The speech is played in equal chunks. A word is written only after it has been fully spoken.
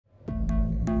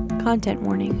Content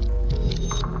warning.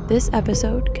 This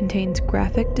episode contains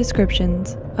graphic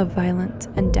descriptions of violence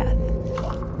and death.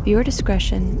 Viewer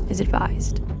discretion is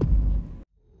advised.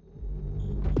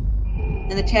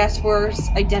 And the task force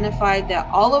identified that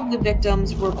all of the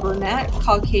victims were brunette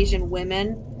Caucasian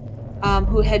women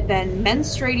who had been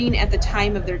menstruating at the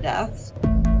time of their deaths.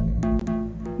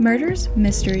 Murders,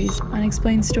 mysteries,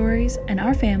 unexplained stories, and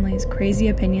our family's crazy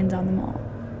opinions on them all.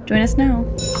 Join us now.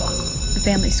 The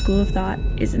Family School of Thought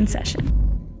is in session.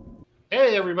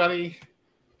 Hey, everybody.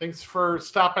 Thanks for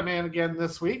stopping in again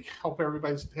this week. Hope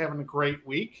everybody's having a great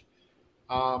week.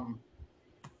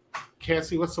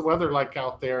 Cassie, what's the weather like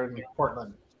out there in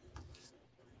Portland?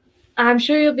 I'm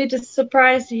sure you'll be just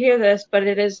surprised to hear this, but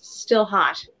it is still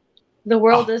hot. The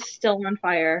world is still on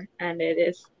fire, and it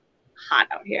is hot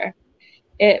out here.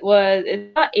 It's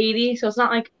about 80, so it's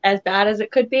not like as bad as it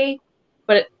could be,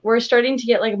 but we're starting to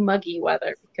get like muggy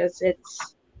weather because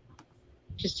it's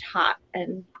just hot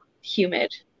and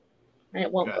humid, and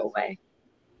it won't go away.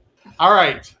 All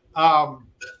right.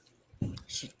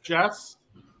 Jess,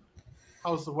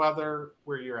 how's the weather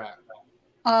where you're at?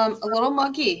 A little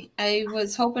muggy. I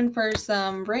was hoping for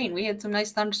some rain. We had some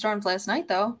nice thunderstorms last night,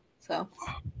 though, so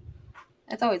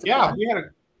that's always a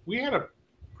we had a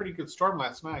pretty good storm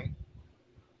last night.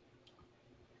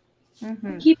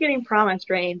 Mm-hmm. We keep getting promised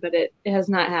rain, but it has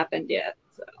not happened yet.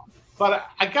 So, but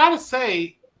I gotta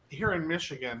say, here in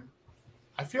Michigan,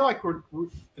 I feel like we're,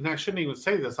 and I shouldn't even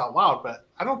say this out loud, but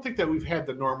I don't think that we've had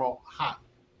the normal hot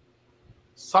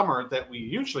summer that we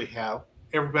usually have.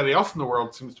 Everybody else in the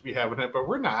world seems to be having it, but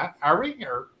we're not. Are we?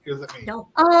 Or is it me? No.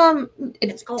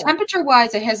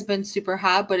 Temperature-wise, it hasn't been super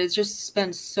hot, but it's just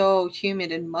been so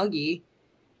humid and muggy.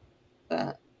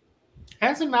 But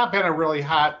has it not been a really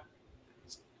hot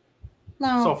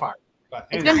so far? But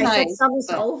it's been nice. Summer's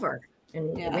over.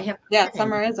 And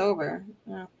summer is over.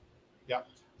 Yeah.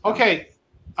 Okay.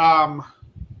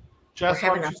 Jess, why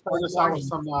don't you start us out with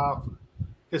some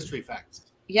history facts?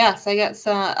 Yes, I got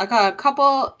a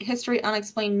couple history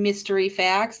unexplained mystery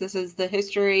facts. This is the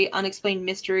History Unexplained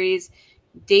Mysteries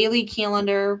daily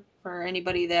calendar for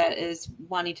anybody that is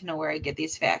wanting to know where I get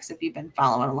these facts if you've been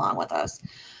following along with us.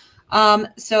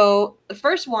 So the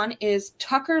first one is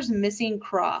Tucker's missing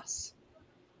cross.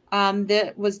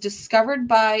 That was discovered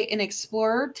by an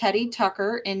explorer, Teddy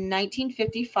Tucker, in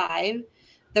 1955.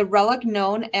 The relic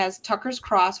known as Tucker's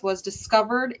Cross was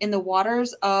discovered in the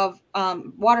waters off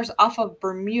of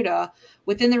Bermuda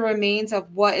within the remains of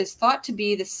what is thought to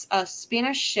be the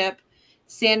Spanish ship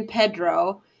San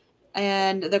Pedro,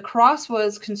 and the cross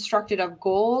was constructed of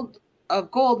gold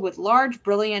with large,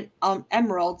 brilliant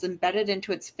emeralds embedded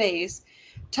into its face.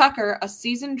 Tucker, a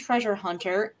seasoned treasure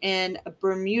hunter and a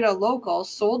Bermuda local,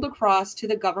 sold the cross to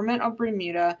the government of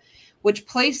Bermuda, which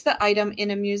placed the item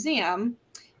in a museum.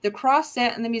 The cross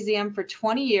sat in the museum for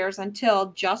 20 years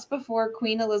until just before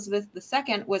Queen Elizabeth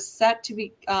II was set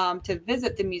to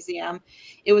visit the museum.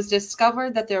 It was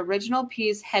discovered that the original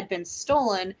piece had been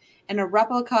stolen and a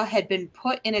replica had been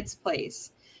put in its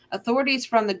place. Authorities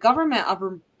from the government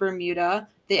of Bermuda,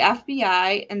 the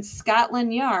FBI, and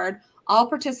Scotland Yard all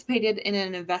participated in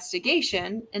an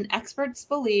investigation, and experts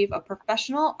believe a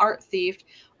professional art thief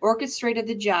orchestrated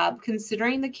the job,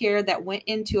 considering the care that went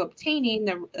into obtaining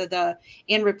the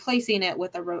and replacing it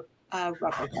with a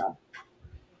replica.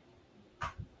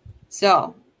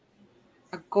 So,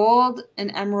 a gold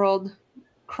and emerald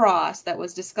cross that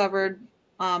was discovered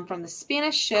from the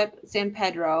Spanish ship San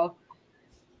Pedro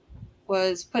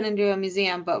was put into a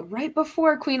museum, but right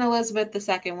before Queen Elizabeth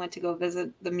II went to go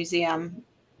visit the museum,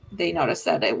 they noticed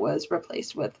that it was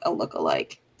replaced with a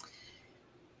look-alike.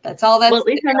 That's all that's... Well, at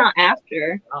least they're not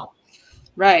after. Oh.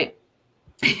 Right.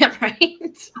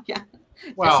 Right? Yeah.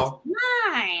 Well. This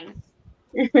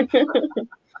is mine.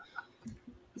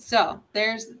 So,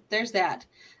 there's that.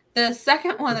 The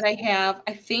second one that I have,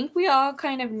 I think we all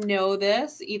kind of know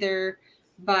this, either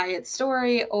by its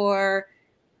story or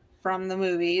from the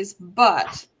movies,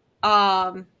 but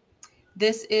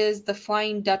this is the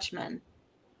Flying Dutchman.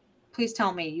 Please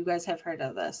tell me you guys have heard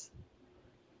of this.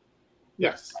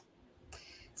 Yes.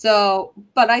 So,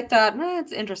 but I thought,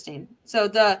 it's interesting. So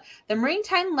the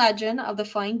maritime legend of the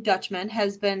Flying Dutchman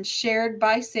has been shared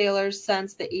by sailors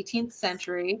since the 18th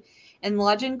century, and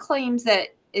legend claims that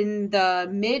in the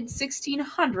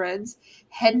mid-1600s,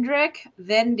 Hendrik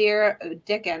van der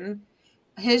Decken,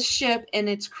 his ship and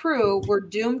its crew were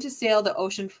doomed to sail the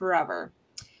ocean forever.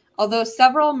 Although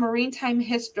several maritime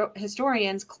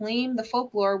historians claim the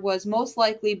folklore was most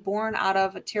likely born out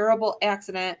of a terrible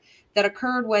accident that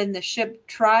occurred when the ship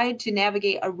tried to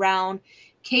navigate around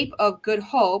Cape of Good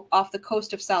Hope off the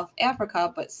coast of South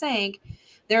Africa, but sank,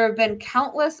 There have been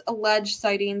countless alleged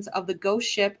sightings of the ghost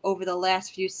ship over the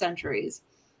last few centuries,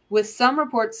 with some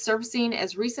reports surfacing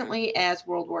as recently as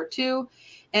World War II.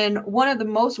 And one of the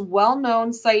most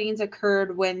well-known sightings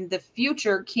occurred when the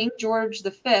future King George V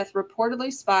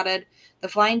reportedly spotted the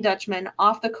Flying Dutchman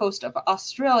off the coast of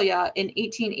Australia in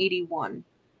 1881.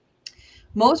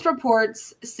 Most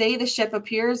reports say the ship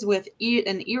appears with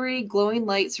an eerie glowing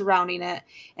light surrounding it,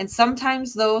 and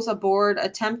sometimes those aboard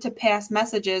attempt to pass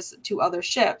messages to other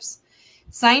ships.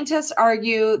 Scientists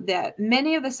argue that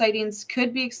many of the sightings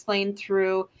could be explained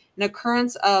through an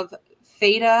occurrence of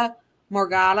fata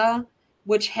morgana,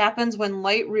 which happens when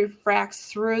light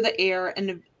refracts through the air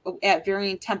and at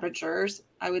varying temperatures.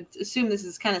 I would assume this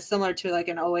is kind of similar to like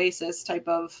an oasis type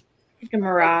of... Like a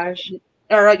mirage.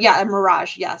 Or yeah, a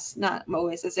mirage, yes, not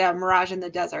oasis, yeah, a mirage in the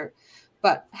desert.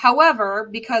 But however,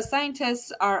 because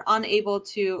scientists are unable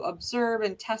to observe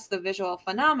and test the visual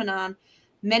phenomenon,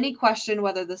 many question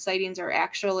whether the sightings are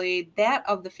actually that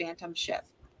of the phantom ship.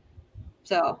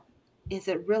 So, is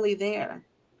it really there?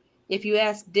 If you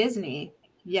ask Disney,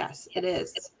 yes, it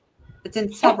is. It's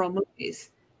in several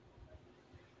movies.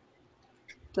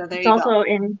 So there It's you also go.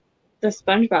 in the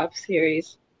SpongeBob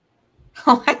series.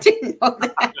 Oh, I didn't know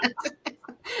that.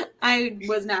 I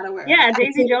was not aware. Yeah, of that.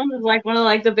 Daisy Jones is like one of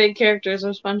like the big characters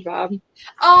of SpongeBob.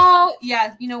 Oh,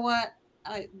 yeah. You know what?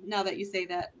 Now that you say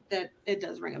that it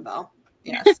does ring a bell.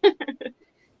 Yes.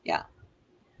 Yeah.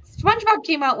 SpongeBob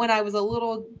came out when I was a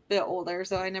little bit older,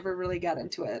 so I never really got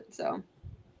into it. So,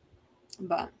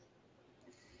 but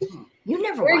You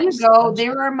never there you watched go. SpongeBob.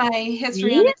 There are my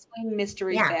history Me? unexplained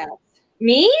mystery Yeah. facts.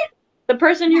 Me? The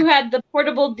person who had the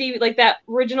portable DVD, like that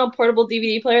original portable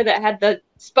DVD player that had the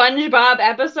SpongeBob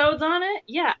episodes on it?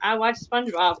 Yeah, I watch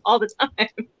SpongeBob all the time.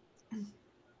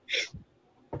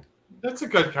 That's a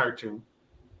good cartoon.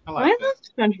 I like I that. love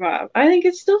SpongeBob. I think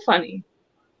it's still funny.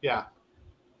 Yeah.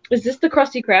 Is this the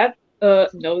Krusty Krab?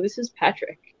 No, this is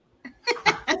Patrick.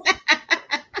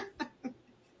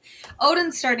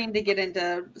 Odin's starting to get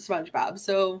into SpongeBob,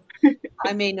 so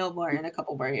I may know more in a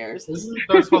couple more years. There's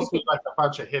supposed to be like a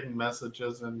bunch of hidden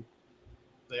messages in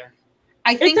there.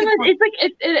 I think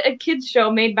It's a kids show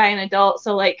made by an adult,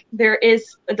 so like there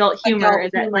is adult humor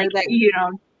that like you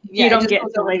know yeah, you it don't just get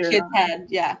goes until over the later kid's on. head.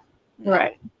 Yeah.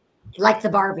 Right. Like the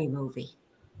Barbie movie.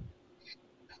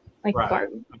 Like Right.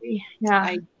 Barbie movie. Yeah.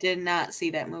 I did not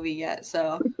see that movie yet,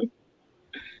 so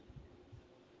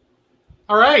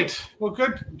All right. Well,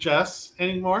 good, Jess.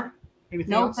 Any more?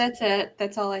 Anything nope, else? that's it.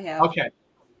 That's all I have. Okay.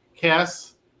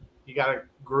 Cass, you got a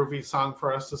groovy song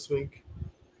for us this week?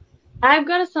 I've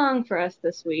got a song for us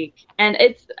this week, and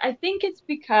I think it's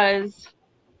because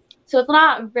so it's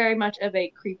not very much of a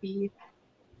creepy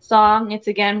song. It's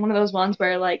again one of those ones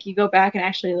where like you go back and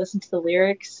actually listen to the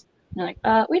lyrics. And you're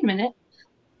like, wait a minute.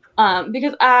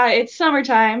 Because it's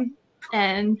summertime,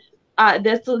 and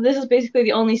this is basically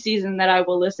the only season that I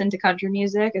will listen to country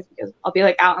music, is because I'll be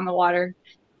like out on the water,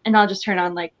 and I'll just turn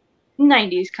on like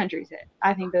 90s country hit.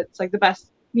 I think that's like the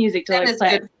best music to That like is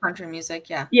play. good country music,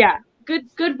 yeah. Yeah,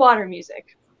 good water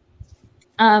music.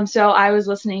 So I was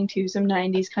listening to some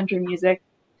 90s country music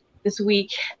this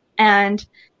week, and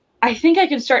I think I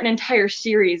could start an entire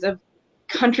series of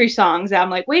country songs that I'm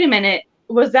like, wait a minute,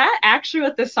 was that actually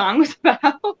what this song was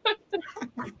about?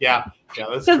 Yeah,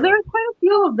 that's Because true. there's quite a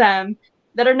few of them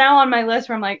that are now on my list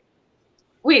where I'm like,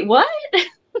 wait, what?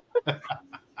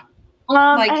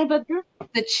 But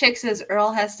The Chicks is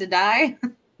Earl Has to Die.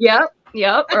 Yep,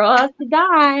 Earl Has to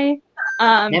Die.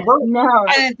 No,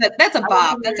 That's a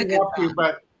bop. That's a good Help you, bop.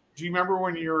 but do you remember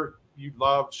when you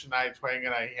loved Shania Twain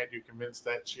and I had you convinced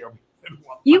that she only had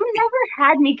one you leg? never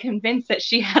had me convinced that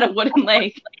she had a wooden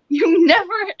leg. You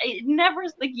never,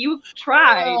 like, you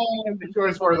tried. She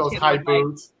always wore those high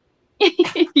boots.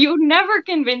 You never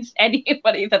convinced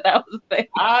anybody that was a thing.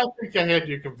 I think I had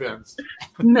you convinced.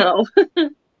 No.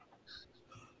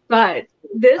 But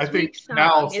this I think week's now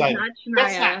song it's is like, not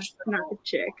that's Shania, not not the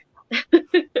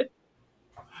chick.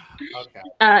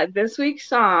 Okay. This week's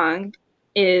song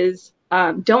is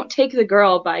Don't Take the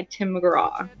Girl by Tim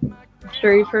McGraw. I'm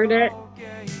sure you've heard it.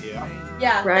 Yeah.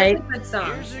 Yeah, Right. that's a good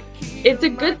song. It's a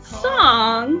good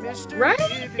song, right?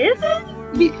 Is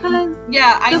it? Because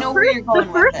Yeah, I know where you're going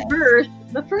the with first it. verse,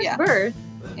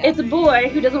 Yeah. it's a boy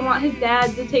who doesn't want his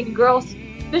dad to take a girl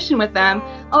fishing with them.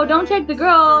 Oh, don't take the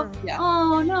girl. Yeah.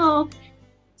 Oh no.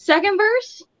 Second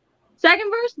verse,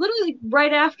 literally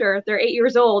right after they're 8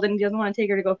 years old and he doesn't want to take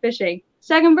her to go fishing.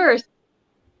 Second verse,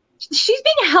 she's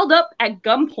being held up at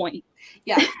gunpoint.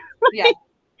 Yeah. Yeah.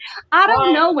 Out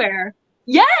of nowhere.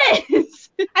 Yes.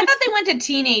 I thought they went to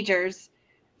teenagers.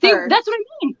 That's first. what I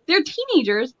mean. They're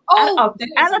teenagers Oh,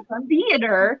 at a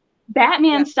theater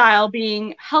Batman style,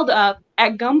 being held up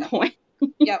at gunpoint.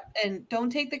 Yep. And don't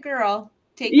take the girl.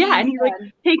 Take Yeah, me and he's like,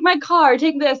 instead. take my car,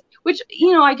 take this. Which,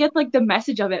 you know, I get like the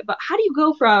message of it, but how do you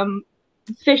go from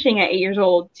fishing at 8 years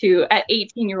old to at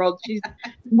 18-year-old? She's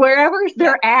wherever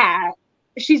they're at,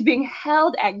 she's being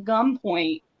held at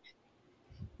gunpoint.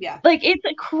 Yeah. Like, it's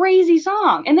a crazy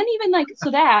song. And then even like,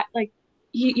 so that, like,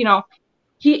 he, you know,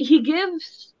 he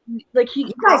gives, like,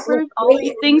 he offers all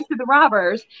these things to the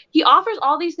robbers. He offers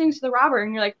all these things to the robber,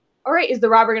 and you're like, all right, is the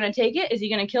robber going to take it? Is he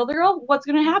going to kill the girl? What's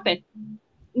going to happen?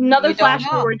 Another flash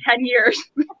forward 10 years.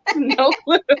 No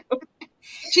clue.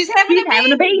 She's having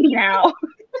a baby now.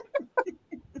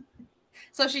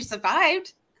 So she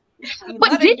survived.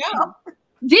 But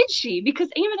did she? Because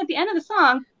even at the end of the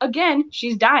song, again,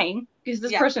 she's dying because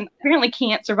this person apparently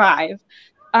can't survive.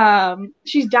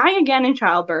 She's dying again in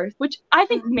childbirth, which I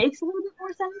think makes a little bit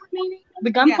more sense, maybe.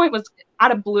 The gunpoint was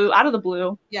out of the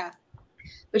blue. Yeah.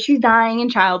 But she's dying in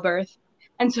childbirth.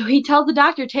 And so he tells the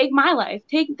doctor, take my life,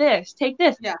 take this.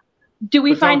 Yeah. Do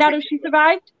we find out if she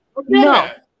survived? No.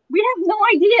 We have no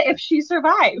idea if she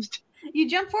survived. You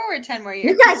jump forward 10 more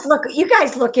years. You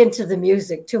guys look into the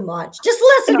music too much. Just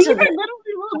listen to the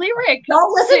little lyrics.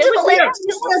 Don't listen to the lyrics.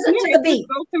 Just listen to the beat.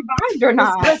 Survived or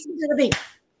not? Just listen to the beat.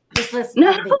 Just listen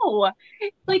to the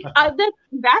beat. Like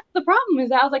that's the problem. Is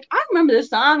that I was like, I remember this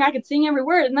song. I could sing every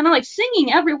word, and then I'm like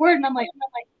singing every word, and I'm like,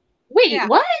 wait,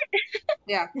 what?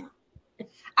 Yeah.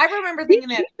 I remember thinking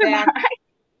that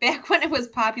back when it was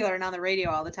popular and on the radio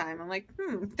all the time. I'm like,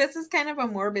 this is kind of a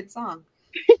morbid song.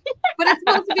 But it's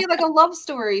supposed to be like a love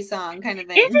story song kind of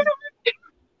thing.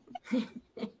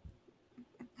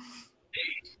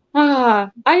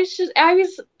 I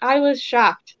was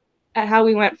shocked at how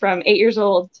we went from 8 years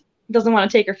old, doesn't want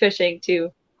to take her fishing,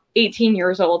 to 18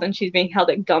 years old and she's being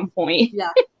held at gunpoint. Yeah.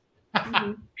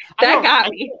 That got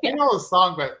me. I know the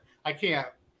song, but I can't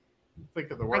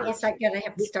think of the words. I guess I'm gonna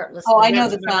have to start listening. Oh, I know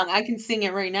the song. I can sing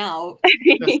it right now.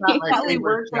 That's not my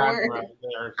favorite genre right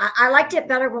there. I liked it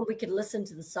better when we could listen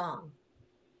to the song.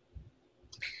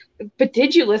 But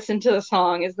did you listen to the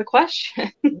song is the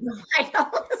question. I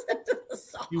don't listen to the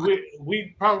song.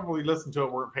 We probably listened to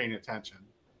it, weren't paying attention.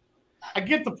 I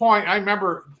get the point. I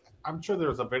remember, I'm sure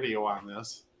there's a video on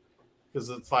this, because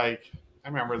it's like, I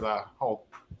remember the whole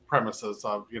premises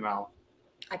of,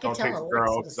 I can don't take the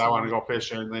girl because I want to go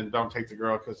fishing, and then don't take the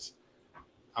girl because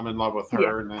I'm in love with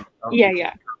her, and then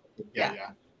yeah.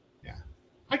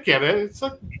 I get it. It's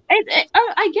like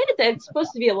I get it that it's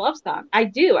supposed to be a love song. I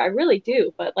really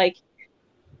do. But like,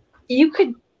 you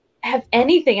could have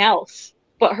anything else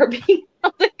but her being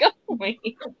on the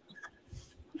gunpoint.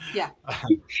 Yeah,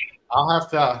 I'll have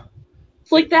to.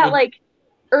 It's like that, like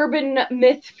urban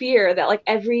myth fear that like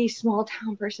every small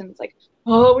town person's like,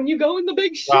 oh, when you go in the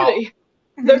big city.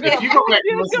 They're going to go back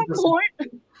and listen to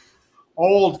some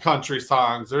old country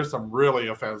songs, there's some really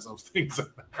offensive things in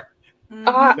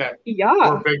there.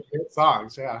 Were big hit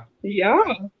songs,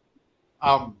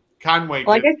 Conway.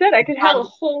 Like I said, I could have a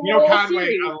whole. Conway.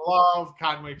 Series. I love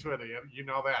Conway Twitty, and you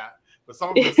know that. But some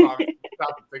of the songs,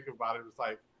 stop and think about it, it was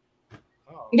like,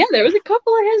 oh. Yeah, there was a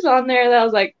couple of his on there that I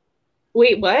was like,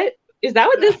 wait, what? Is that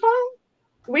what this song?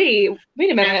 Wait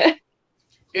a minute.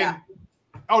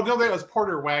 Oh, no, that was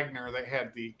Porter Wagner that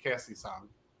had the Cassie song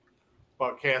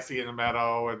about Cassie in the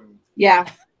meadow. And yeah.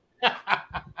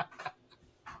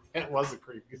 It was a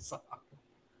creepy song.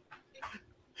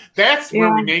 That's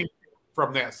where we named it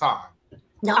from that song.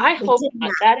 No, I hope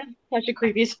not. That is such a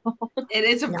creepy song. It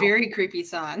is a very creepy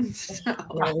song. So.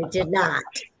 No, we did not.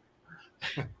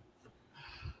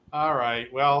 All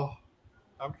right. Well,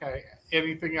 okay.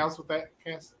 Anything else with that,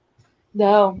 Cass?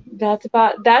 No, that's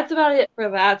about it for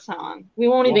that song. We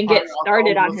won't even get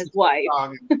started on his wife.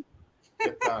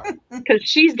 Because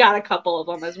she's got a couple of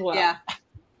them as well. Yeah.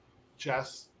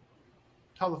 Jess,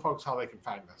 tell the folks how they can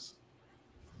find us.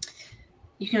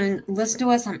 You can listen to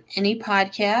us on any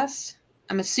podcast.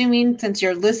 I'm assuming since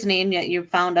you're listening that you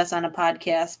found us on a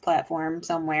podcast platform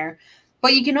somewhere.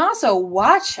 But you can also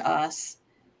watch us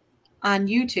on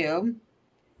YouTube.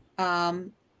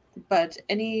 But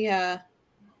any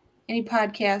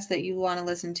podcast that you want to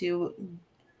listen to,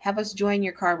 have us join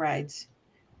your car rides.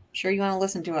 I'm sure you want to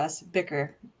listen to us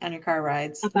bicker on your car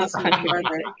rides.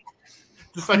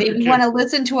 Maybe you want to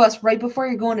listen to us right before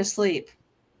you're going to sleep.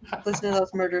 Listen to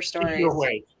those murder stories. You're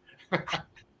awake.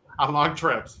 On long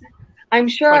trips. I'm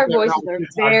sure our voices are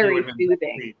very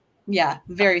soothing. Yeah,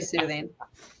 very soothing.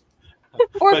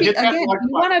 Or if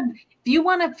you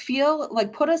want to feel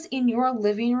like, put us in your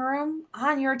living room,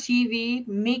 on your TV,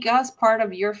 make us part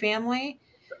of your family,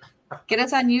 get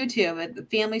us on YouTube at the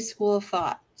Family School of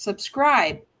Thought.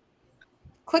 Subscribe.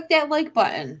 Click that like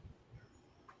button.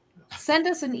 send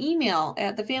us an email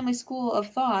at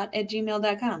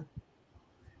thefamilyschoolofthought@gmail.com.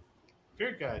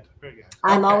 Very good. Very good.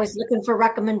 I'm Okay. always looking for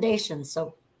recommendations,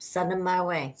 so send them my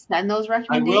way. Send those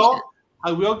recommendations.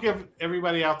 I will give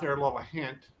everybody out there a little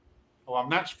hint. Well, I'm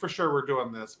not for sure we're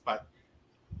doing this, but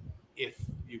if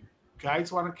you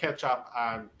guys want to catch up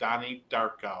on Donnie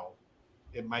Darko,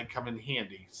 it might come in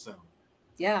handy soon.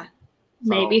 Yeah.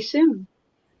 Maybe soon.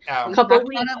 We Couple talked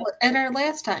weeks. about it at our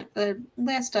last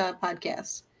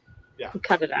podcast. Yeah. We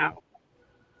cut it out.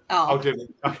 Oh, did we?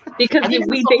 Okay. Because I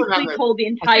think we there's something on basically the- told the I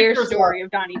think entire there's story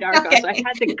of Donnie Darko, so I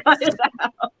had to cut it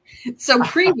out. So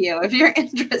preview if you're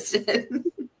interested.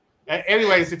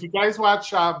 Anyways, if you guys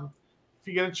watch, if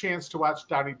you get a chance to watch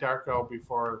Donnie Darko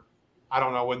before, I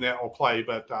don't know when that will play,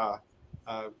 but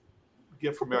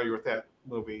get familiar with that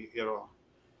movie.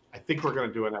 I think we're going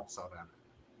to do an episode on it.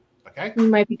 Okay. We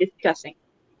might be discussing.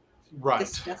 Right.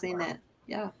 Discussing that.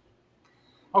 Yeah.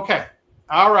 Okay.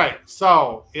 All right.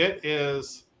 So it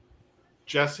is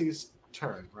Jessie's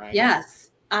turn, right?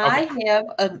 Yes. I have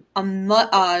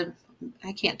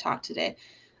I can't talk today.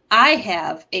 I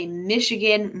have a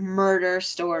Michigan murder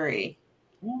story.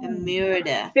 A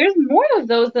murder. There's more of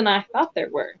those than I thought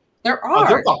there were. There Oh, are.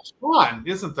 there's a ton,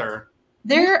 isn't there?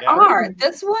 There Yeah. are.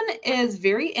 This one is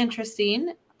very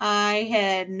interesting. I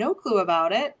had no clue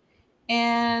about it.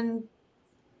 And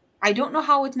I don't know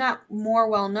how it's not more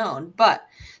well known. But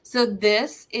so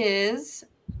this is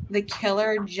the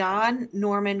killer, John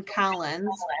Norman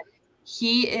Collins.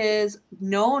 He is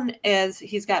known as,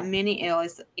 he's got many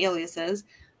aliases.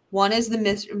 One is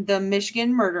the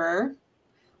Michigan murderer.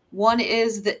 One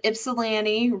is the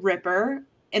Ypsilanti ripper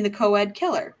and the co-ed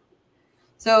killer.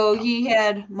 So he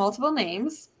had multiple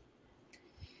names.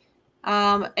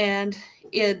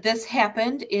 This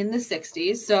happened in the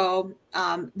 60s. So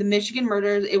the Michigan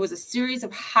murders, it was a series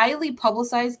of highly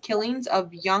publicized killings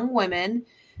of young women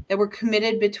that were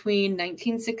committed between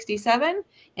 1967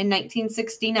 and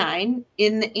 1969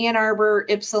 in the Ann Arbor,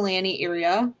 Ypsilanti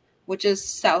area, which is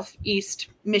southeast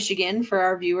Michigan for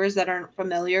our viewers that aren't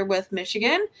familiar with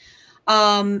Michigan.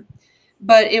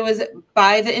 But it was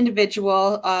by the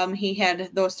individual. He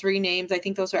had those three names. I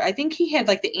think he had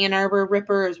like the Ann Arbor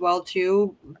Ripper as well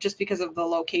too, just because of the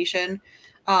location.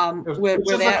 Which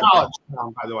is a college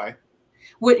town, by the way.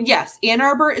 Yes, Ann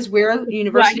Arbor is where the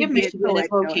University of Michigan is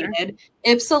located. Killer.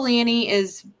 Ypsilanti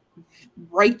is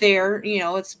right there.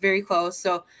 It's very close.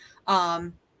 So,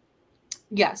 so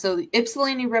the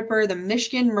Ypsilanti Ripper, the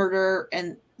Michigan murderer,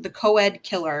 and the co-ed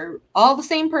killer, all the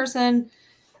same person.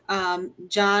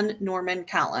 John Norman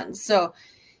Collins. So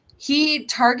he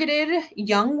targeted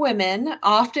young women.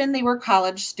 Often they were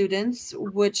college students,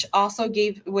 which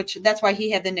that's why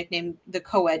he had the nickname the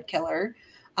co-ed killer.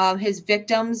 His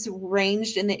victims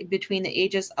ranged between the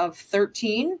ages of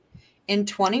 13 and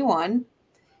 21,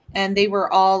 and they were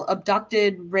all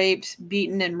abducted, raped,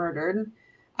 beaten, and murdered.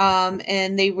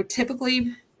 And they were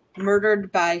typically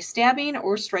murdered by stabbing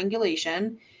or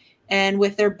strangulation. And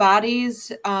with their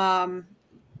bodies,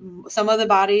 some of the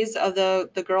bodies of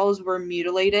the girls were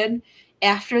mutilated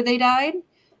after they died.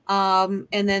 And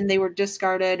then they were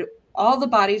discarded. All the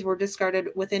bodies were discarded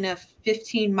within a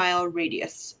 15-mile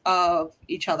radius of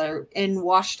each other in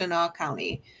Washtenaw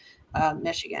County,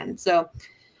 Michigan. So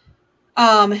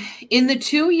in the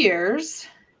 2 years,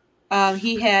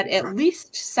 he had at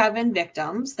least 7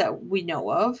 victims that we know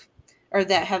of, or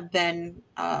that have been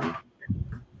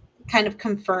kind of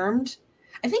confirmed.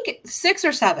 I think 6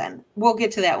 or 7. We'll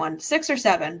get to that one. 6 or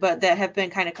 7, but that have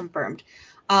been kind of confirmed.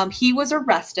 He was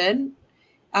arrested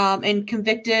and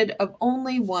convicted of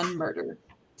only 1 murder.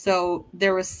 So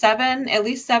there was at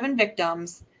least 7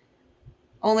 victims,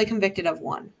 only convicted of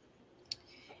 1,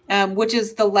 which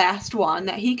is the last one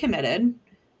that he committed.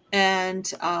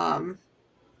 And I'm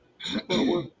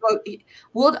going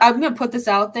to put this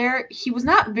out there. He was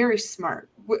not very smart.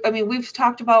 I mean, we've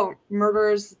talked about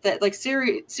murderers that like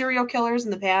serial killers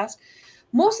in the past.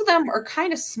 Most of them are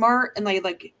kind of smart and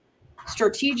like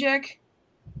strategic.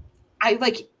 I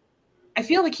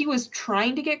feel like he was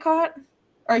trying to get caught,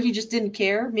 or he just didn't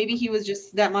care. Maybe he was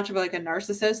just that much of like a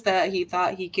narcissist that he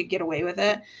thought he could get away with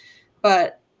it.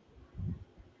 But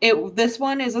this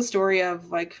one is a story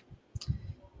of like,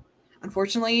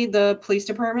 unfortunately, the police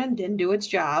department didn't do its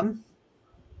job.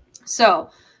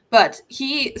 So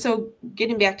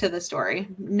getting back to the story,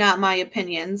 not my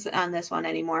opinions on this one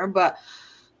anymore, but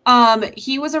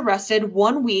he was arrested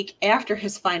 1 week after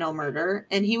his final murder,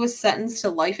 and he was sentenced to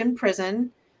life in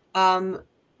prison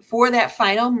for that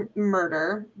final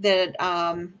murder.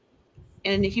 And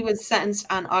he was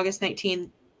sentenced on August 19th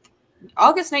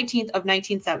of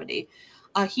 1970.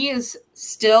 He is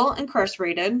still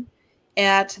incarcerated.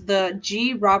 at the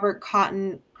G. Robert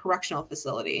Cotton Correctional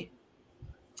Facility.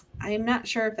 I am not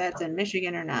sure if that's in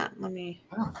Michigan or not. Let me.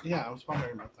 Oh, yeah, I was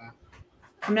wondering about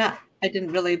that. I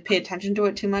didn't really pay attention to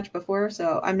it too much before,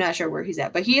 so I'm not sure where he's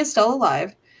at, but he is still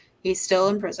alive. He's still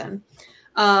in prison.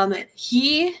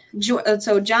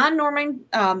 So John Norman,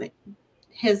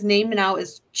 his name now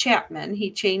is Chapman.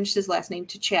 He changed his last name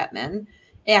to Chapman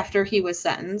after he was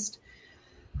sentenced.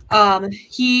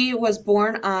 He was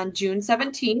born on June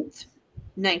 17th,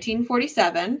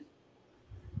 1947.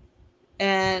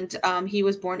 And he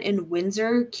was born in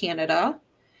Windsor, Canada.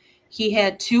 He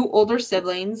had 2 older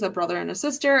siblings, a brother and a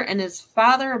sister, and his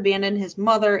father abandoned his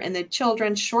mother and the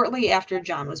children shortly after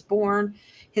John was born.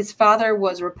 His father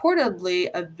was reportedly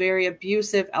a very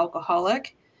abusive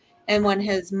alcoholic, and when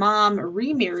his mom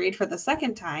remarried for the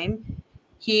second time,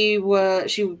 she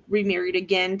remarried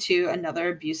again to another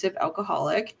abusive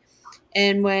alcoholic.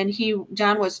 And when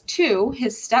John was 2,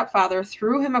 his stepfather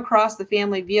threw him across the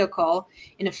family vehicle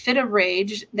in a fit of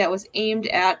rage that was aimed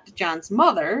at John's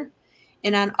mother.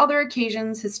 And on other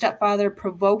occasions, his stepfather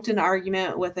provoked an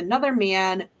argument with another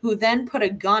man who then put a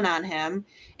gun on him.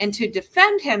 And to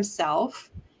defend himself,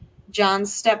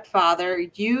 John's stepfather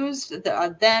used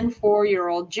the then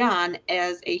 4-year-old John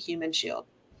as a human shield.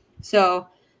 So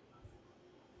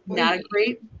not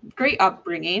a great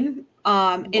upbringing.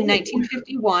 In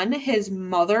 1951, his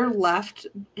mother left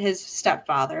his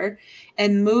stepfather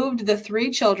and moved the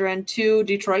 3 children to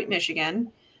Detroit,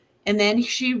 Michigan. And then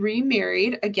she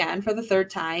remarried again for the 3rd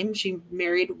time. She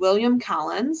married William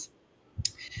Collins,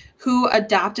 who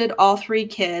adopted all 3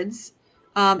 kids.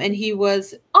 And he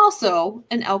was also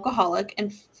an alcoholic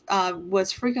and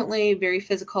was frequently very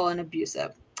physical and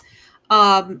abusive.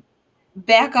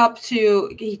 Back up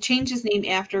to, he changed his name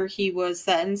after he was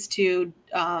sentenced to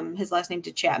his last name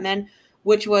to Chapman,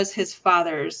 which was his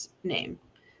father's name.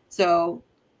 So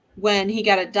when he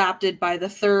got adopted by the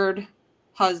 3rd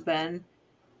husband,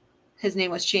 his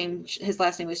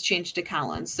last name was changed to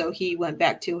Collins. So he went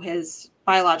back to his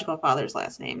biological father's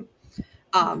last name.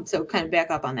 So kind of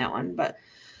back up on that one.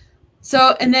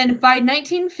 And then by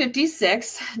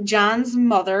 1956, John's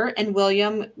mother and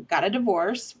William got a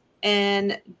divorce.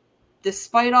 And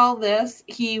despite all this,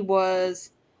 he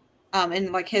was,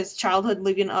 in like his childhood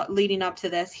leading up to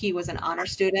this, he was an honor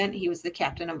student. He was the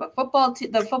captain of the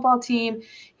football team.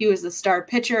 He was the star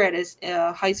pitcher at his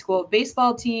high school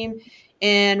baseball team,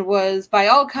 and was, by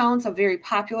all accounts, a very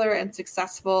popular and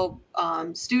successful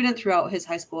student throughout his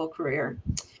high school career.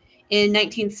 In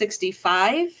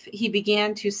 1965, he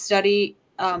began to study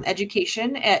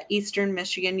education at Eastern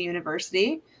Michigan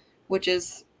University, which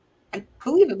is, I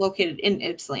believe, it's located in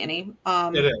Ypsilanti.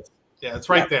 It is. Yeah, it's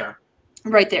right there.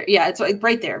 Right there. Yeah, it's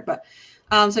right there. But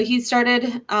so he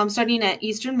started studying at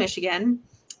Eastern Michigan,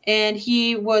 and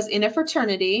he was in a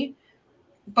fraternity,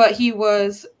 but he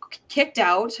was kicked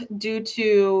out due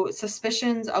to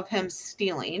suspicions of him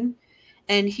stealing.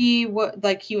 And he was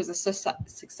a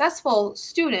successful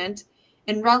student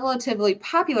and relatively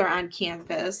popular on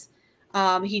campus.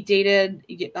 He dated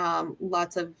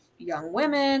lots of young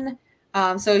women.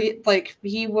 So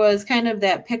he was kind of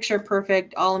that picture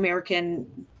perfect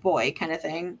all-American boy kind of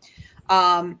thing.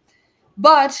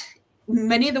 But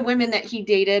many of the women that he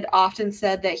dated often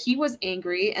said that he was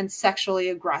angry and sexually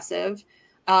aggressive.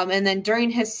 And then during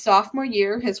his sophomore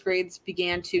year, his grades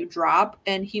began to drop,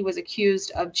 and he was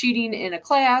accused of cheating in a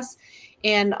class,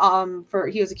 and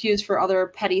he was accused for other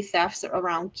petty thefts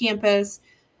around campus.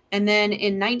 And then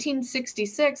in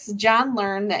 1966, John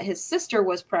learned that his sister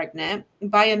was pregnant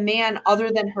by a man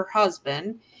other than her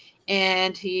husband,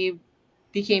 and he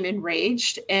became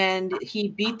enraged, and he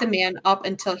beat the man up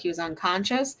until he was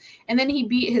unconscious, and then he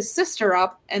beat his sister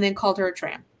up and then called her a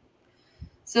tramp.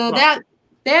 So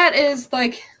that is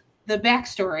like the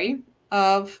backstory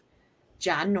of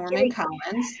John Norman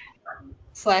Collins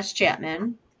 /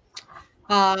 Chapman.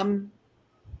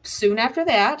 Soon after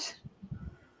that,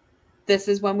 this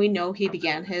is when we know he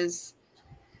began his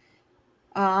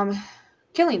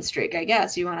killing streak, I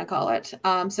guess you want to call it.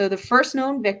 So the first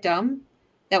known victim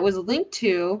that was linked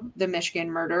to the Michigan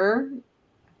murderer,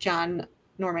 John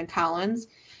Norman Collins,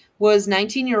 was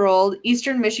 19-year-old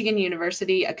Eastern Michigan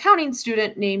University accounting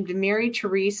student named Mary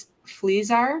Therese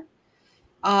Fleazar.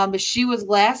 She was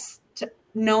last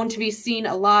known to be seen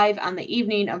alive on the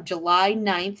evening of July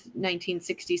 9th,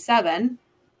 1967.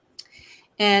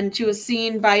 And she was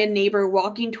seen by a neighbor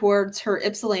walking towards her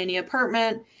Ypsilanti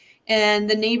apartment. And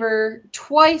the neighbor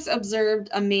twice observed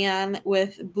a man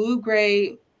with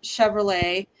blue-gray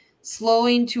Chevrolet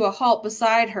slowing to a halt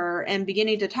beside her and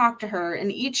beginning to talk to her.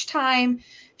 And each time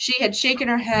she had shaken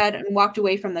her head and walked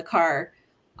away from the car.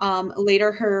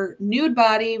 Later, her nude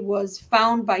body was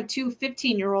found by two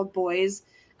 15-year-old boys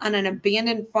on an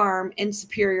abandoned farm in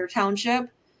Superior Township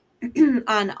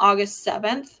on August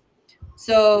 7th.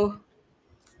 So,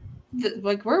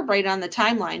 like, we're right on the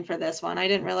timeline for this one. I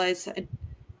didn't realize.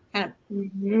 Kind of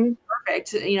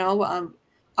perfect, you know.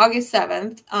 August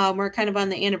 7th. We're kind of on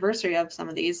the anniversary of some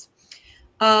of these.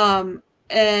 So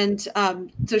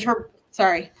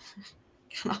sorry,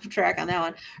 got off track on that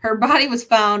one. Her body was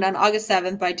found on August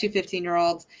 7th by two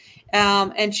 15-year-olds,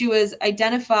 and she was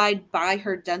identified by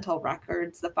her dental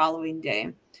records the following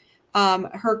day.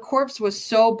 Her corpse was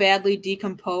so badly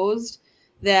decomposed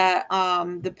that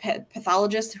the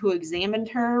pathologist who examined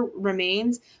her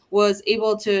remains was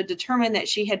able to determine that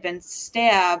she had been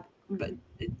stabbed, but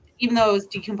even though it was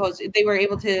decomposed, they were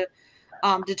able to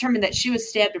determine that she was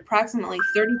stabbed approximately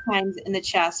 30 times in the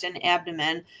chest and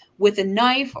abdomen with a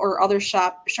knife or other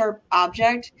sharp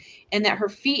object, and that her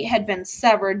feet had been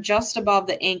severed just above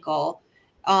the ankle.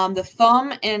 The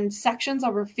thumb and sections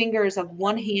of her fingers of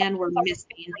one hand were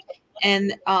missing,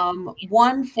 and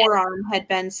one forearm had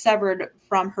been severed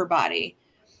from her body.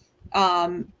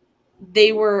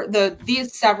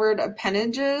 These severed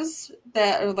appendages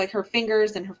that are like her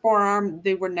fingers and her forearm,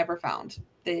 they were never found.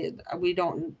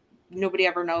 Nobody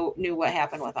ever knew what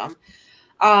happened with them.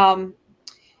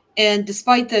 And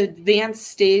despite the advanced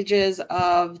stages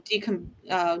of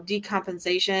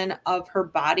decomposition of her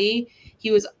body,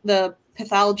 the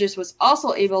pathologist was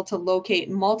also able to locate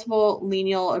multiple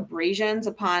lineal abrasions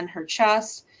upon her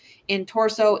chest and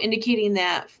torso, indicating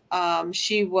that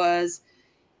she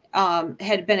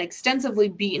had been extensively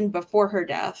beaten before her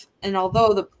death. And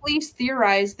although the police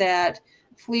theorized that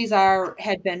Fleazar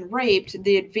had been raped,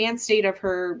 the advanced state of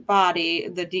her body,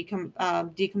 the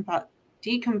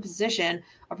decomposition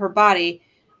of her body,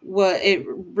 it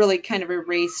really kind of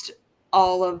erased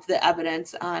all of the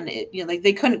evidence on it. You know, like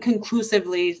they couldn't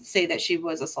conclusively say that she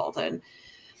was assaulted.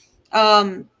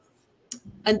 A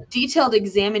detailed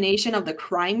examination of the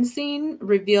crime scene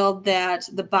revealed that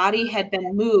the body had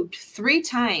been moved 3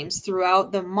 times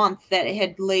throughout the month that it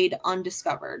had laid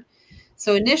undiscovered.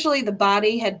 So initially, the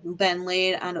body had been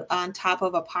laid on top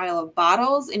of a pile of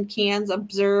bottles and cans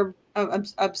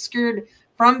obscured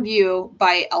from view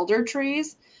by elder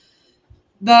trees.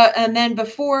 And then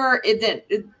before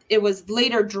it was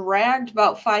later dragged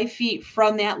about 5 feet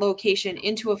from that location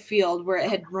into a field where it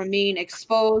had remained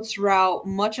exposed throughout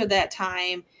much of that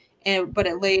time, but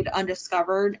it laid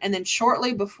undiscovered. And then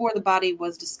shortly before the body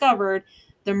was discovered,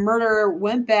 the murderer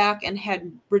went back and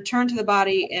had returned to the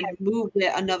body and moved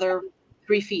it another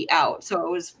 3 feet out, so it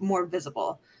was more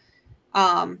visible.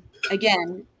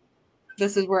 Again,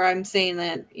 this is where I'm saying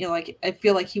that, you know, like, I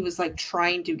feel like he was like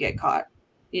trying to get caught.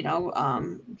 You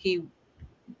know, he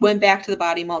went back to the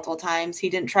body multiple times. He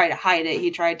didn't try to hide it.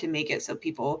 He tried to make it so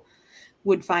people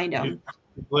would find him.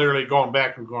 Literally going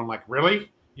back and going like, really?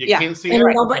 You can't see and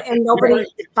it? Nobody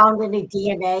found any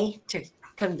DNA to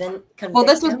convince well,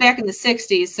 this was back in the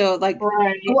 60s. So like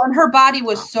when her body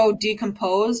was so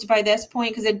decomposed by this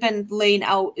point, because it'd been laying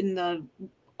out in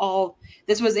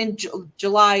this was in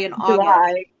July and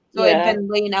August. So it'd been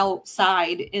laying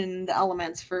outside in the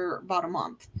elements for about a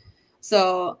month.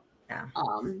 So,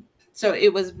 so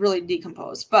it was really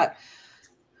decomposed. But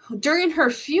during her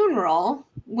funeral,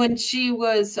 when she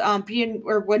was when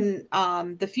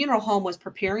the funeral home was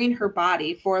preparing her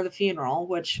body for the funeral,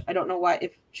 which I don't know why,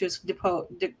 if she was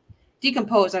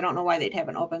decomposed, I don't know why they'd have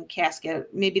an open casket.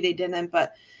 Maybe they didn't,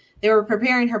 but they were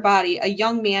preparing her body. A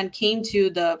young man came to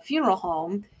the funeral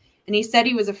home, and he said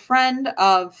he was a friend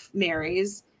of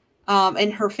Mary's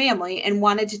and her family, and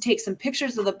wanted to take some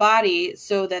pictures of the body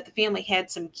so that the family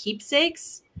had some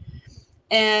keepsakes.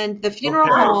 And the funeral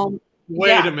home.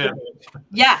 Wait a minute.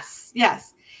 Yes.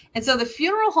 And so the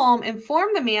funeral home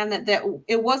informed the man that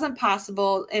it wasn't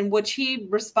possible, in which he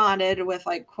responded with,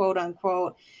 like, quote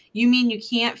unquote, "You mean you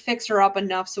can't fix her up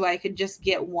enough so I could just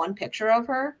get one picture of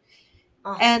her?"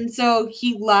 Oh. And so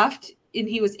he left, and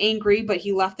he was angry, but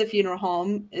he left the funeral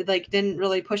home. It, like, didn't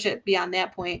really push it beyond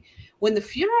that point. When the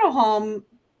funeral home,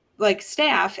 like,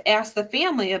 staff asked the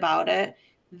family about it,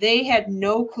 they had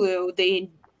no clue.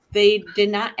 They did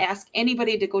not ask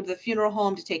anybody to go to the funeral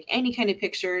home to take any kind of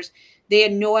pictures. They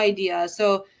had no idea.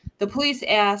 So the police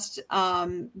asked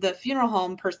the funeral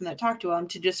home person that talked to him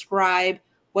to describe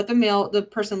what the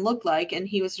person looked like, and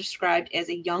he was described as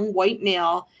a young white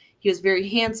male. He was very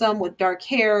handsome with dark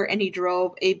hair, and he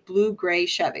drove a blue-gray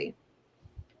Chevy.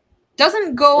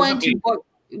 Doesn't go into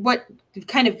what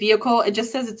kind of vehicle. It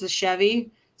just says it's a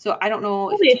Chevy. So I don't know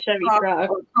if it's a Chevy truck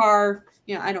or car.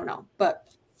 You know, I don't know,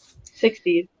 but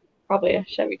 60s, probably a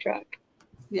Chevy truck.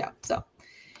 Yeah.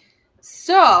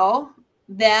 So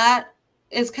that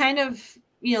is kind of,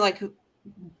 like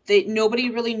nobody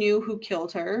really knew who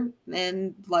killed her,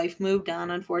 and life moved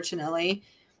on, unfortunately.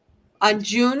 On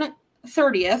June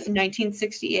 30th,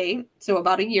 1968, so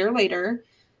about a year later,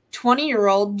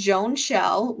 20-year-old Joan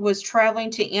Shell was traveling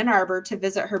to Ann Arbor to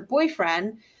visit her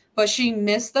boyfriend, but she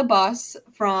missed the bus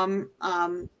from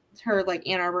her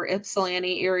Ann Arbor,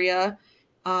 Ypsilanti area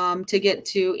to get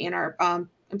to Ann Arbor.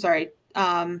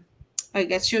 I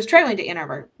guess she was traveling to Ann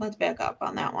Arbor. Let's back up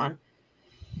on that one.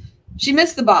 She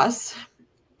missed the bus,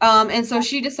 and so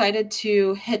she decided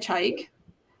to hitchhike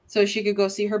so she could go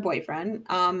see her boyfriend.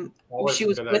 She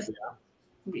was with,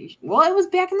 well, it was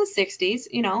back in the 60s,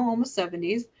 almost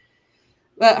 70s.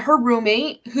 But her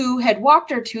roommate, who had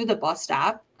walked her to the bus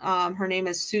stop, her name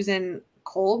is Susan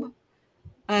Kolb,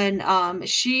 and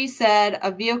she said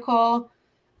a vehicle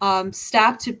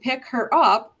stopped to pick her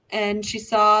up, and she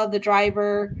saw that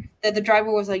the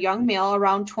driver was a young male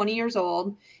around 20 years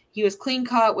old. He was clean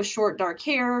cut with short dark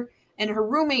hair, and her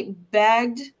roommate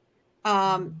begged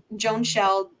Joan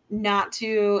Shell not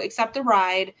to accept the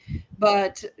ride,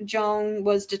 but Joan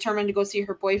was determined to go see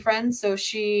her boyfriend. So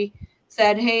she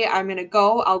said, "Hey, I'm going to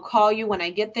go. I'll call you when I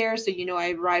get there, so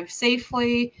I arrived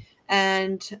safely."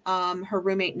 And her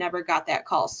roommate never got that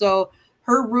call. So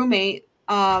her roommate,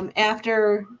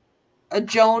 after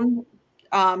Joan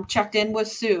checked in with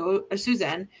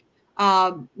Susan,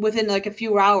 within a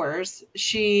few hours,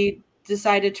 she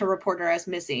decided to report her as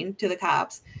missing to the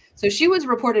cops. So she was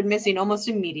reported missing almost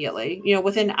immediately,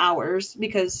 within hours,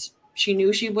 because she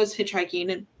knew she was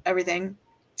hitchhiking and everything.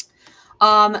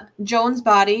 Joan's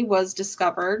body was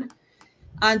discovered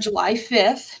on July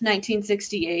 5th,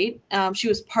 1968. She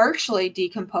was partially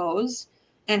decomposed,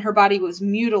 and her body was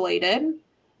mutilated.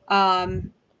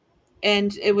 And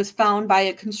it was found by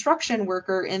a construction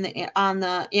worker on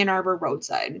the Ann Arbor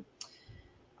roadside.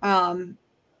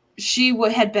 She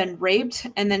had been raped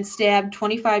and then stabbed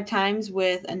 25 times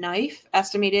with a knife,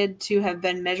 estimated to have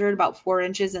been measured about 4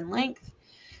 inches in length.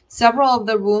 Several of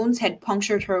the wounds had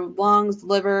punctured her lungs,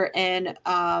 liver, and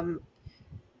some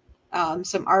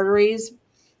arteries.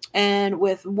 And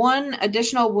with one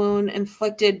additional wound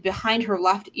inflicted behind her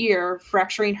left ear,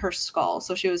 fracturing her skull.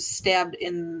 So she was stabbed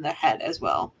in the head as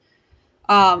well.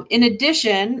 In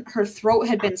addition, her throat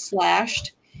had been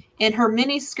slashed, and her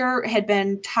mini skirt had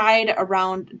been taken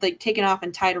off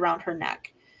and tied around her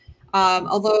neck.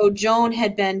 Although Joan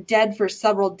had been dead for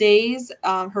several days,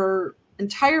 her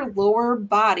entire lower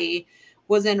body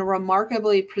was in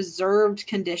remarkably preserved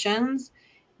conditions,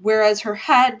 whereas her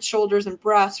head, shoulders, and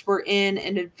breasts were in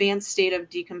an advanced state of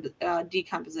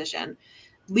decomposition,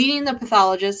 leading the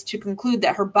pathologist to conclude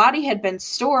that her body had been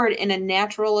stored in a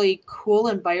naturally cool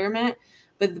environment,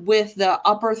 but with the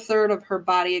upper third of her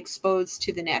body exposed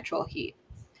to the natural heat.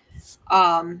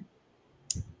 And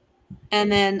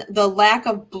then the lack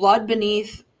of blood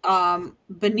beneath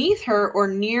her or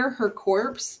near her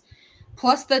corpse,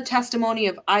 plus the testimony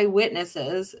of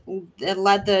eyewitnesses, that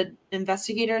led the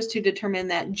investigators to determine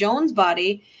that Joan's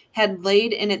body had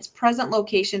laid in its present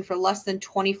location for less than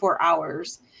 24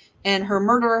 hours, and her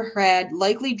murderer had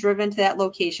likely driven to that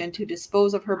location to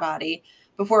dispose of her body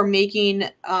before making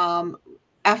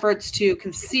efforts to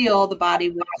conceal the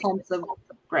body with clumps of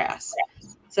grass.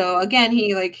 So again,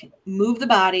 he moved the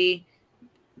body,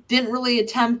 didn't really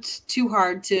attempt too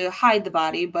hard to hide the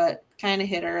body, but kind of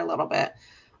hid her a little bit.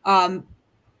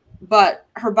 But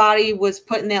her body was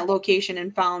put in that location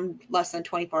and found less than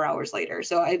 24 hours later.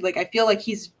 So I feel like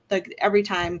he's every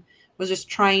time was just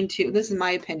trying to, this is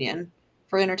my opinion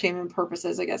for entertainment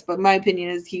purposes, I guess, but my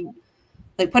opinion is he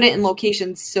put it in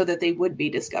locations so that they would be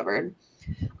discovered.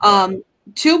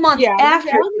 2 months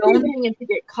after, I don't think he was doing it to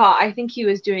get caught. I think he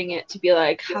was doing it to be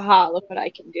like, haha, look what I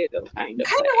can do, kind of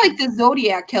like the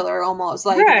Zodiac killer almost.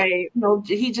 Right.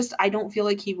 I don't feel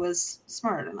like he was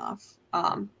smart enough.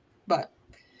 But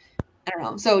I don't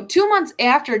know. So 2 months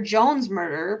after Joan's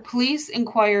murder, police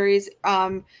inquiries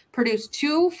produced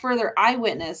 2 further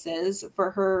eyewitnesses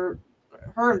for her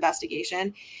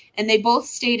investigation, and they both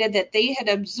stated that they had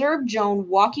observed Joan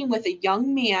walking with a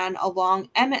young man along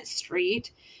Emmett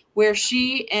Street, where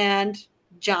she and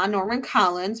John Norman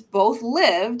Collins both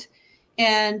lived,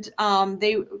 and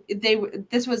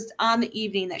this was on the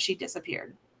evening that she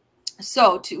disappeared.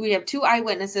 So we have 2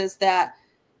 eyewitnesses that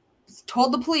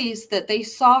told the police that they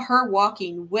saw her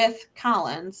walking with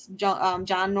Collins, John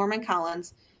Norman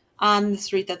Collins, on the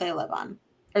street that they lived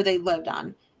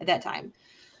on at that time.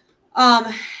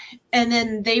 And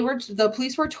then the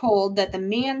police were told that the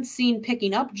man seen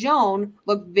picking up Joan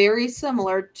looked very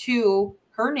similar to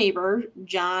her neighbor,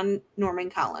 John Norman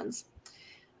Collins.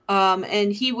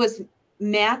 And he was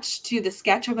matched to the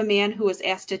sketch of a man who was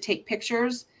asked to take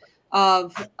pictures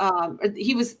of.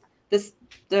 He was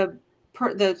the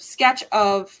sketch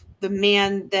of the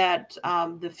man that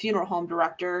the funeral home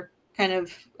director kind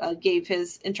of gave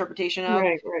his interpretation of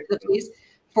the police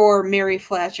for Mary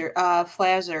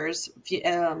Flazer's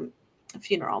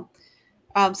funeral.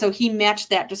 So he matched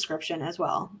that description as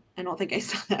well. I don't think I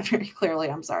said that very clearly.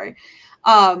 I'm sorry.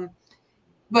 But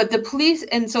the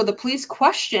police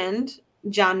questioned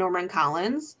John Norman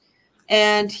Collins,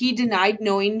 and he denied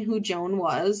knowing who Joan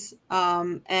was.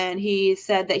 And he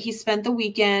said that he spent the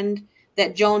weekend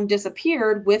that Joan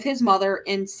disappeared with his mother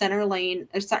in Center Line,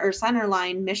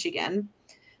 Michigan.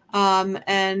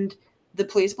 And the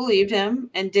police believed him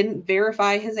and didn't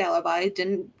verify his alibi,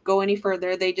 didn't go any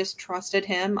further. They just trusted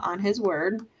him on his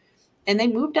word, and they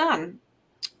moved on.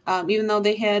 Even though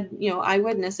they had,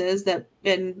 eyewitnesses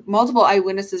and multiple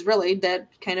eyewitnesses really that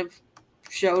kind of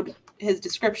showed his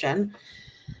description.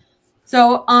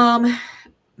 So,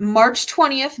 March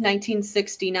 20th,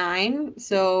 1969.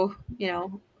 So,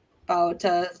 about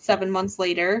 7 months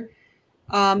later,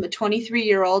 a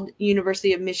 23-year-old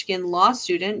University of Michigan law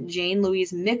student, Jane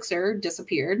Louise Mixer,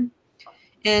 disappeared.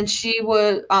 And she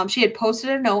had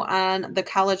posted a note on the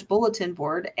college bulletin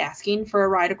board asking for a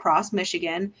ride across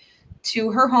Michigan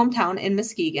to her hometown in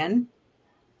Muskegon.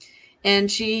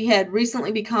 And she had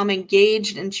recently become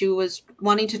engaged, and she was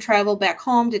wanting to travel back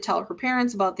home to tell her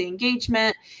parents about the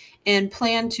engagement and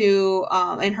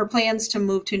her plans to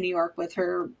move to New York with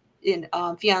her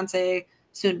fiance,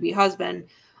 soon to be husband.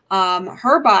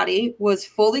 Her body was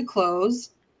fully clothed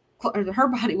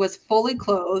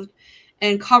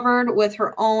and covered with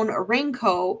her own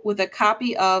raincoat, with a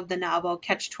copy of the novel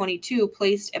Catch-22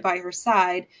 placed by her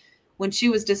side when she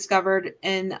was discovered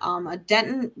in a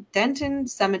Denton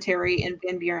cemetery in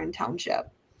Van Buren Township.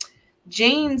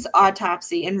 Jane's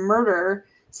autopsy and murder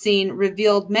scene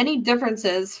revealed many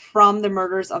differences from the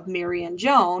murders of Mary and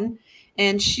Joan.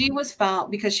 And she was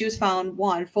found,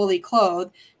 one, fully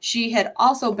clothed. She had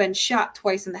also been shot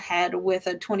twice in the head with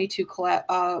a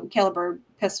 .22 caliber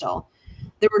pistol.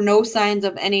 There were no signs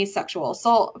of any sexual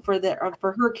assault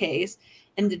for her case.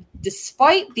 And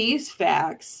despite these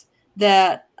facts,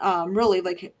 that really,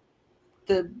 like,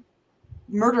 the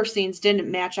murder scenes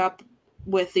didn't match up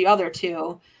with the other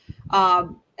two,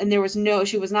 and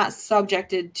she was not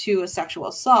subjected to a sexual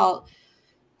assault.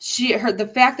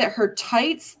 The fact that her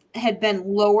tights had been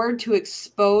lowered to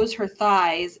expose her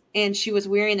thighs, and she was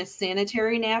wearing a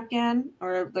sanitary napkin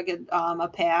or like a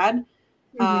pad.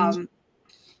 Mm-hmm.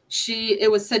 It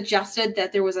was suggested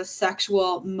that there was a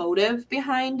sexual motive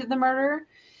behind the murder.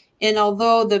 And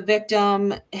although the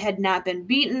victim had not been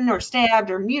beaten or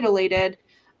stabbed or mutilated,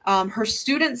 her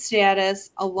student status,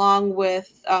 along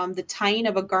with the tying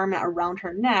of a garment around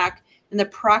her neck and the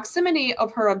proximity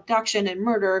of her abduction and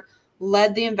murder,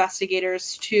 led the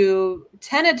investigators to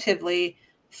tentatively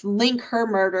link her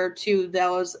murder to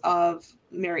those of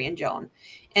Mary and Joan.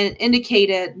 And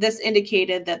indicated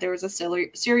that there was a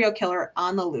serial killer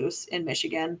on the loose in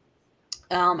Michigan.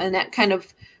 And that kind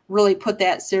of really put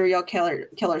that serial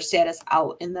killer status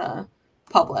out in the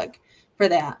public for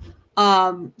that.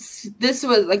 This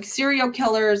was like serial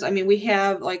killers. I mean, we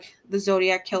have like the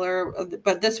Zodiac killer,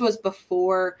 but this was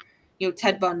before,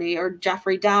 Ted Bundy or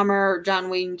Jeffrey Dahmer or John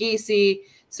Wayne Gacy.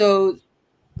 So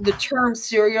the term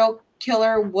serial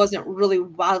killer wasn't really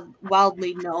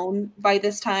wildly known by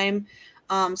this time.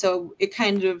 So it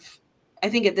kind of, I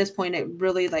think at this point, it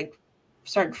really like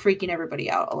started freaking everybody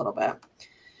out a little bit.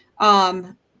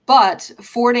 But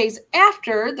 4 days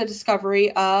after the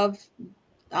discovery of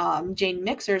Jane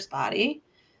Mixer's body,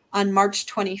 on March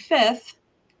 25th,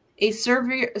 a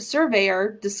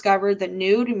surveyor discovered the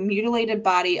nude and mutilated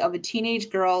body of a teenage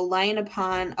girl lying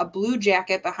upon a blue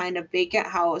jacket behind a vacant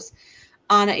house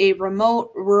on a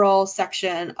remote rural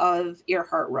section of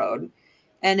Earhart Road.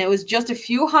 And it was just a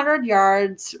few hundred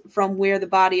yards from where the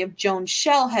body of Joan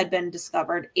Schell had been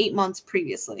discovered 8 months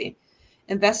previously.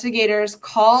 Investigators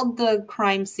called the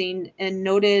crime scene and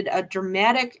noted a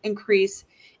dramatic increase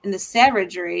in the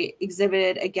savagery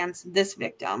exhibited against this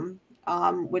victim,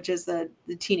 which is the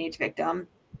teenage victim.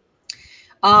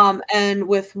 And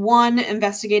with one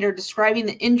investigator describing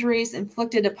the injuries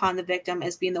inflicted upon the victim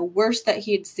as being the worst that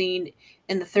he had seen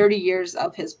in the 30 years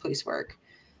of his police work.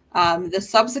 The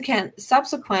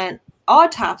subsequent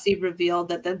autopsy revealed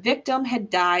that the victim had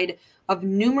died of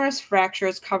numerous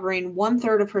fractures covering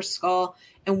 1/3 of her skull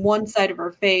and one side of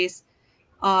her face,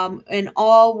 and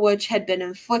all which had been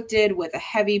inflicted with a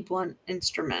heavy blunt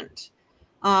instrument.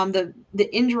 The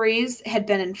injuries had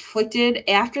been inflicted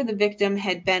after the victim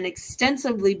had been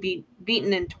extensively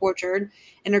beaten and tortured,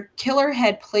 and her killer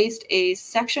had placed a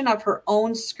section of her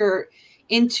own skirt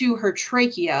into her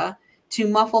trachea to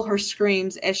muffle her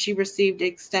screams as she received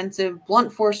extensive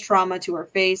blunt force trauma to her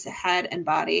face, head, and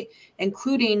body,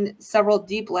 including several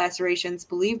deep lacerations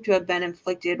believed to have been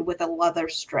inflicted with a leather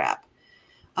strap.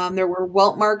 There were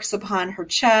welt marks upon her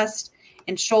chest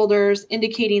and shoulders,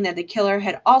 indicating that the killer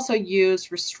had also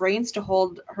used restraints to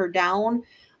hold her down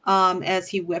as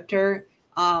he whipped her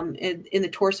in the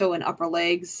torso and upper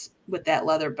legs with that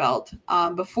leather belt,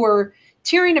 before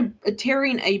tearing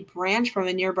a branch from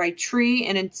a nearby tree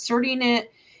and inserting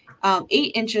it 8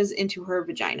 inches into her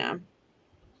vagina.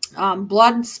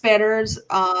 Blood spatters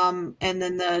and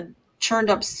then the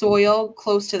churned up soil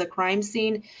close to the crime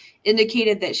scene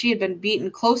indicated that she had been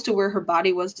beaten close to where her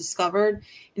body was discovered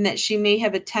and that she may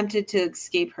have attempted to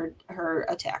escape her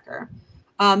attacker.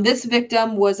 This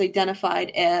victim was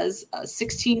identified as a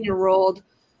 16-year-old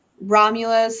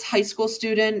Romulus high school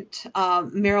student,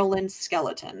 Marilyn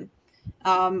Skeleton.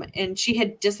 And she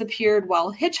had disappeared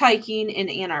while hitchhiking in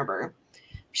Ann Arbor.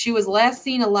 She was last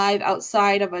seen alive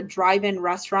outside of a drive-in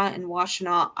restaurant in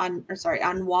on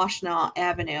Washtenaw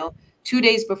Avenue 2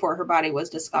 days before her body was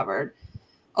discovered.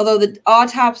 Although the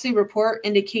autopsy report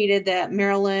indicated that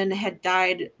Marilyn had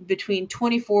died between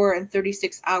 24 and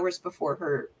 36 hours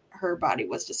before her body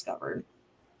was discovered.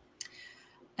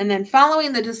 And then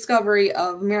following the discovery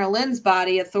of Marilyn's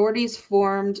body, authorities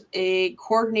formed a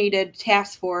coordinated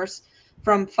task force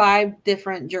from 5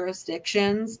 different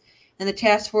jurisdictions. And the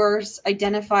task force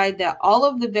identified that all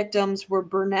of the victims were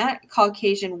brunette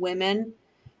Caucasian women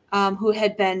who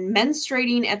had been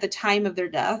menstruating at the time of their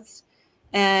deaths.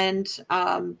 And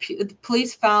the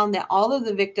police found that all of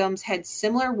the victims had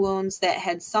similar wounds that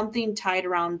had something tied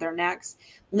around their necks,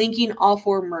 linking all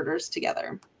 4 murders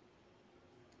together.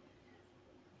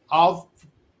 All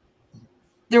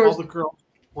the girls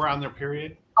were on their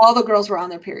period? All the girls were on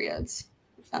their periods.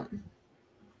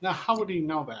 Now, how would he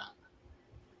know that?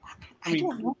 I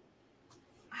don't know.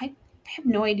 I have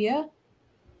no idea.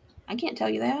 I can't tell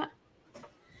you that.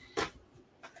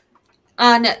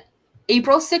 On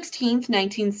April 16th,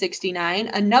 1969,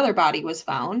 another body was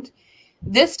found.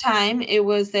 This time, it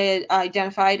was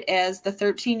identified as the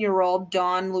 13-year-old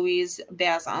Dawn Louise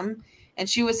Basum, and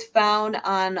she was found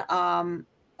on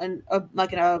an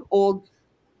old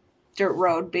dirt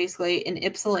road, basically, in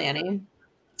Ypsilanti.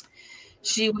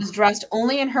 She was dressed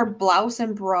only in her blouse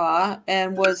and bra,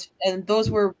 and those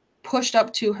were pushed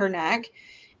up to her neck,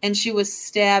 and she was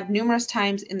stabbed numerous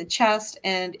times in the chest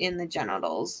and in the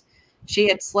genitals. She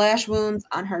had slash wounds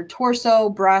on her torso,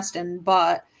 breast, and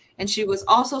butt, and she was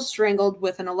also strangled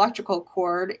with an electrical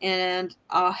cord, and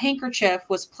a handkerchief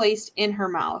was placed in her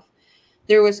mouth.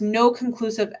 There was no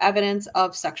conclusive evidence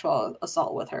of sexual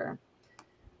assault with her.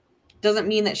 Doesn't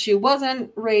mean that she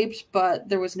wasn't raped, but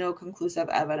there was no conclusive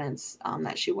evidence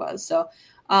that she was. So,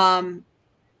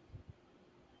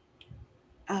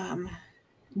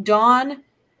 Dawn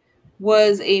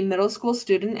was a middle school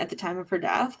student at the time of her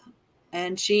death,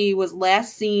 and she was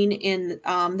last seen in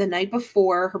the night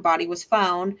before her body was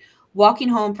found, walking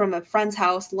home from a friend's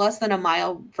house less than a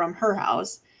mile from her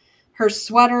house. Her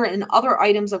sweater and other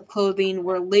items of clothing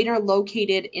were later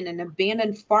located in an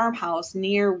abandoned farmhouse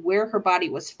near where her body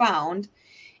was found.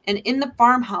 And in the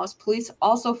farmhouse, police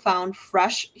also found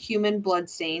fresh human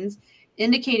bloodstains,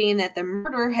 indicating that the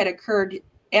murder had occurred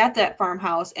at that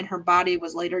farmhouse and her body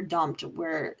was later dumped to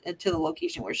the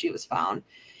location where she was found.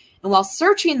 And while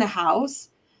searching the house,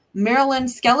 Marilyn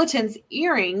Skeleton's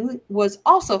earring was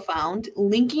also found,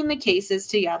 linking the cases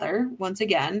together once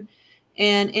again.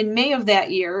 And in May of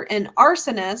that year, an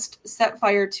arsonist set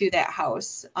fire to that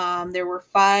house. There were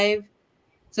 5.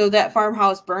 So that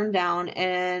farmhouse burned down,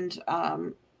 and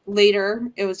later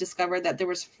it was discovered that there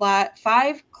was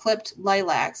 5 clipped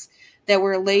lilacs that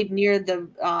were laid near the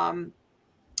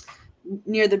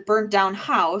burnt down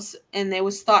house, and they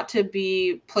was thought to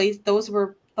be placed. Those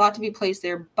were thought to be placed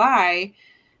there by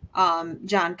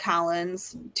John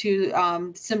Collins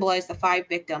to symbolize the 5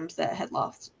 victims that had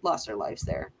lost their lives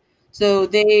there. So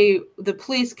the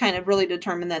police kind of really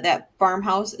determined that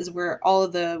farmhouse is where all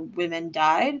of the women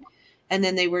died, and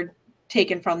then they were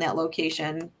taken from that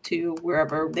location to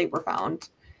wherever they were found.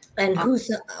 And whose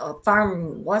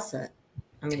farm was it?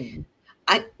 I mean,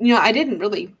 I didn't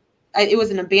really. It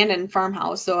was an abandoned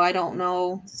farmhouse, so I don't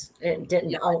know. It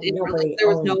didn't. There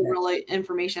was no really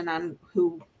information on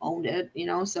who owned it,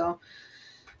 So,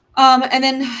 and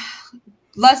then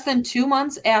less than 2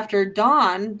 months after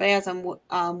Dawn Basum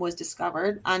was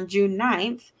discovered, on June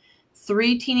 9th,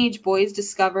 3 teenage boys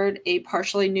discovered a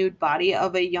partially nude body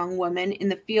of a young woman in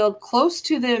the field close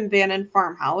to the abandoned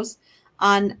farmhouse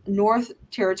on North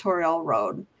Territorial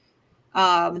Road.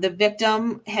 The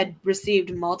victim had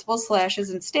received multiple slashes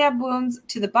and stab wounds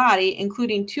to the body,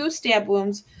 including 2 stab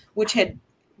wounds which had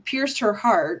pierced her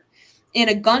heart, and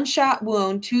a gunshot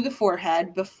wound to the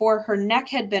forehead before her neck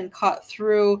had been cut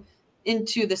through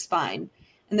into the spine.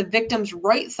 And the victim's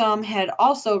right thumb had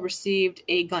also received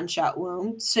a gunshot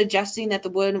wound, suggesting that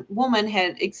the woman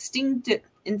had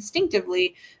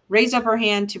instinctively raised up her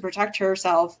hand to protect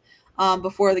herself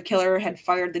before the killer had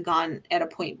fired the gun at a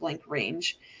point-blank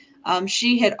range.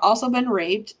 She had also been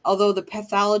raped, although the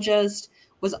pathologist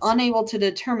was unable to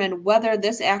determine whether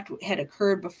this act had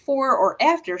occurred before or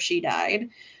after she died.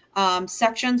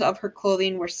 Sections of her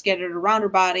clothing were scattered around her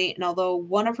body, and although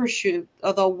one of her shoes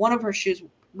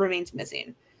remains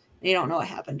missing, they don't know what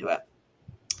happened to it.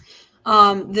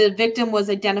 The victim was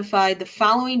identified the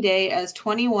following day as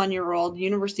 21-year-old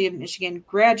University of Michigan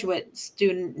graduate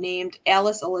student named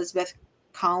Alice Elizabeth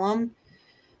Clom,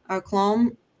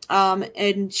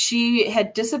 and she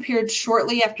had disappeared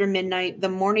shortly after midnight the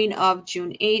morning of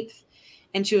June 8th,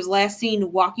 and she was last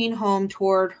seen walking home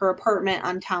toward her apartment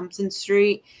on Thompson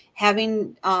Street,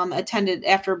 having attending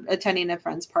a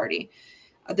friend's party.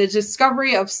 The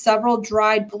discovery of several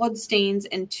dried blood stains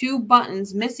and 2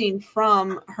 buttons missing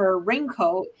from her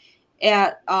raincoat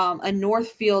at a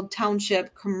Northfield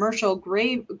Township commercial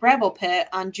gravel pit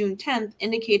on June 10th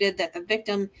indicated that the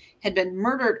victim had been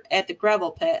murdered at the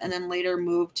gravel pit and then later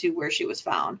moved to where she was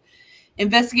found.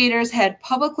 Investigators had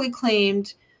publicly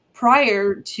claimed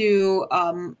prior to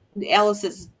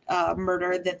Alice's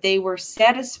murder that they were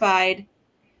satisfied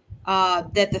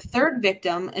that the 3rd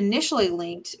victim, initially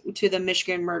linked to the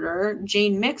Michigan murderer,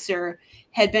 Jane Mixer,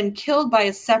 had been killed by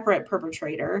a separate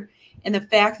perpetrator, and the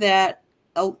fact that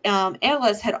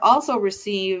Alice had also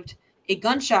received a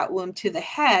gunshot wound to the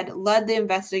head led the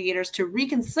investigators to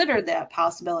reconsider that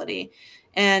possibility,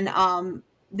 and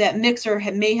that Mixer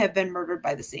may have been murdered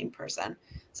by the same person.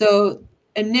 So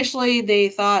initially they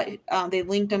thought they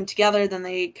linked them together, then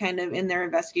they kind of, in their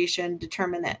investigation,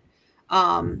 determined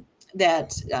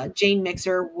that Jane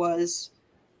Mixer was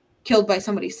killed by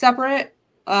somebody separate.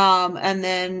 And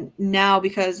then now,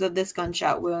 because of this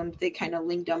gunshot wound, they kind of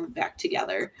linked them back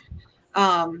together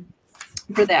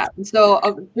for that. And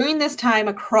so during this time,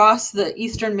 across the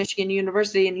Eastern Michigan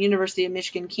University and University of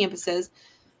Michigan campuses,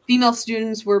 female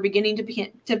students were beginning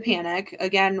to panic.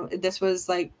 Again, this was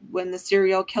like when the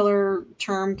serial killer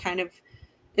term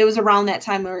it was around that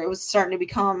time where it was starting to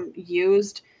become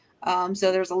used.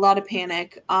 So there was a lot of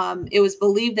panic. It was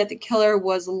believed that the killer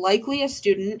was likely a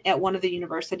student at one of the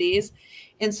universities.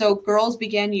 And so girls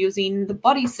began using the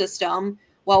buddy system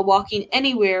while walking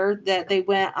anywhere that they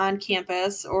went on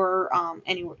campus or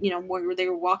anywhere, where they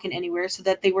were walking anywhere, so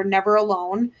that they were never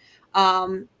alone.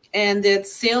 And the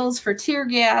sales for tear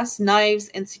gas, knives,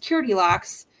 and security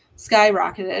locks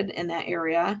skyrocketed in that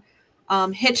area.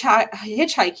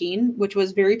 Hitchhiking, which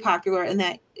was very popular in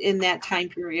that time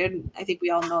period. I think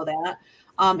we all know that.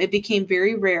 It became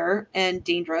very rare and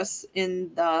dangerous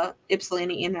in the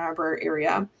Ypsilanti, Ann Arbor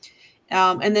area.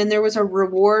 And then there was a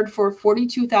reward for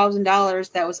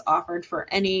 $42,000 that was offered for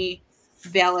any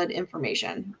valid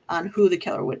information on who the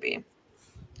killer would be.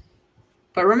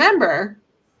 But remember,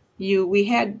 we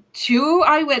had 2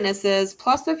 eyewitnesses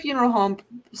plus the funeral home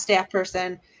staff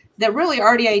person that really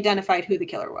already identified who the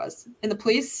killer was. And the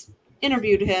police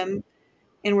interviewed him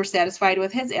and were satisfied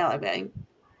with his alibi.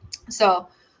 So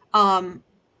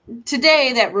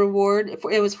today, that reward,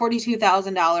 it was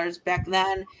 $42,000 back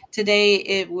then. Today,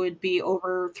 it would be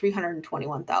over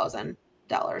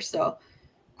 $321,000. So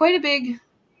quite a big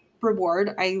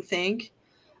reward, I think.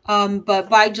 But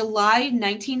by July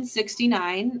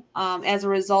 1969, as a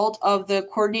result of the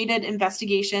coordinated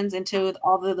investigations into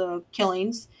all of the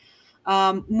killings,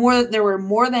 there were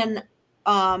more than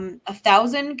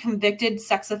 1,000 convicted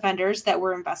sex offenders that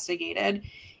were investigated,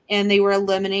 and they were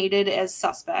eliminated as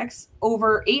suspects.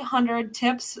 Over 800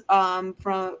 tips from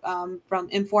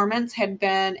informants had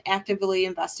been actively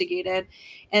investigated,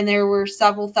 and there were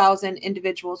several thousand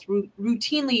individuals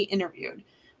routinely interviewed.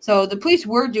 So the police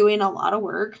were doing a lot of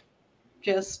work,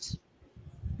 just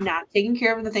not taking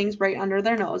care of the things right under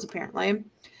their nose, apparently.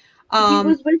 He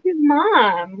was with his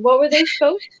mom. What were they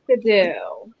supposed to do?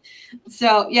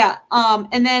 So, yeah.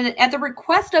 And then at the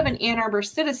request of an Ann Arbor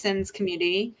citizens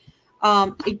committee,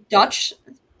 a Dutch,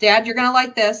 Dad, you're going to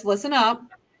like this. Listen up.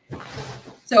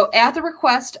 So at the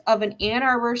request of an Ann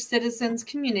Arbor citizens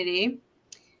community,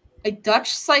 a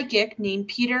Dutch psychic named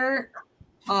Peter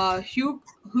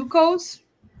Herkos,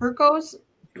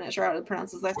 I'm not sure how to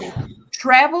pronounce his last name,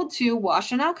 traveled to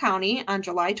Washtenaw County on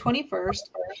July 21st,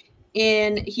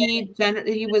 and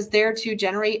he was there to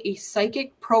generate a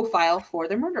psychic profile for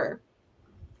the murderer.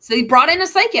 So he brought in a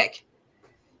psychic.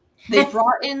 They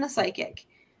brought in the psychic.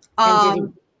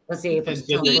 Was he able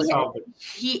to tell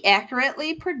he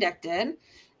accurately predicted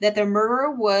that the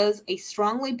murderer was a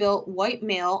strongly built white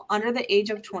male under the age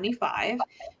of 25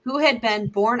 who had been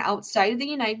born outside of the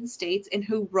United States and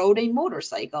who rode a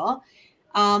motorcycle.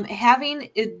 Having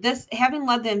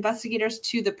led the investigators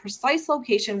to the precise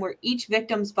location where each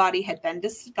victim's body had been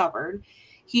discovered,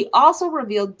 he also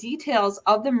revealed details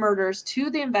of the murders to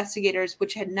the investigators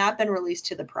which had not been released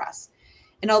to the press.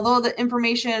 And although the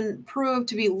information proved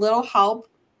to be little help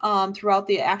throughout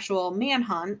the actual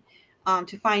manhunt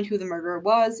to find who the murderer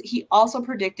was, he also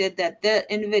predicted that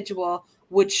the individual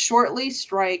would shortly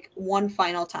strike one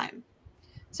final time.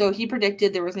 So he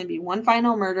predicted there was going to be one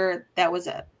final murder. That was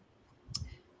it.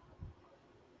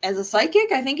 As a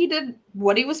psychic, I think he did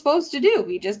what he was supposed to do.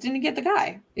 He just didn't get the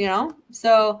guy, you know?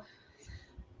 So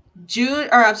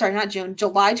July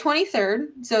 23rd.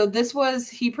 So this was,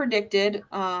 he predicted,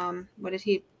 what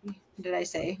did I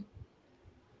say?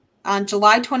 On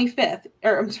July 25th,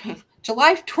 or I'm sorry,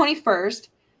 July 21st,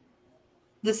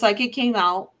 the psychic came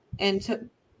out and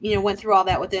went through all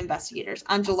that with the investigators.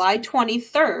 On July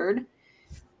 23rd,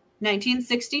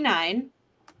 1969,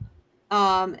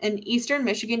 an Eastern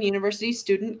Michigan University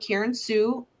student, Karen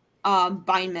Sue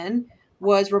Beinman,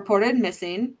 was reported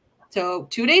missing. So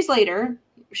 2 days later,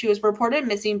 she was reported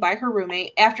missing by her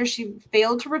roommate after she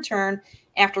failed to return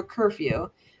after curfew.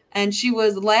 And she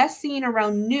was last seen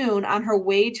around noon on her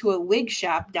way to a wig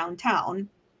shop downtown.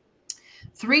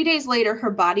 3 days later, her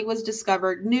body was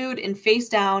discovered nude and face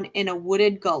down in a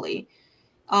wooded gully.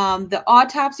 The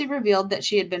autopsy revealed that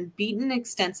she had been beaten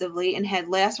extensively and had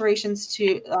lacerations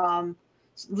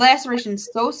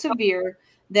so severe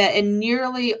that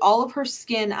nearly all of her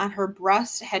skin on her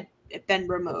breast had been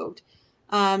removed.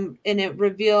 And it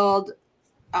revealed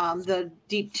the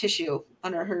deep tissue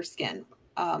under her skin.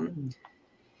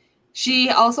 She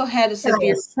also had a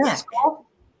severe skull.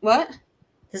 What?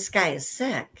 This guy is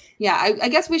sick. Yeah, I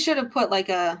guess we should have put like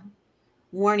a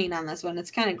warning on this one.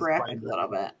 It's kind of graphic a little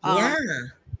bit. Yeah.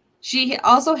 She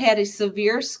also had a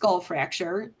severe skull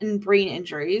fracture and brain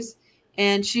injuries,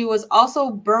 and she was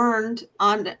also burned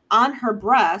on her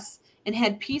breasts and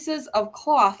had pieces of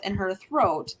cloth in her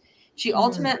throat. She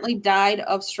ultimately died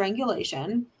of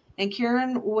strangulation, and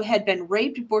Karen had been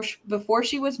raped before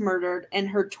she was murdered, and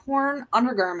her torn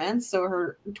undergarments, so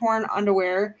her torn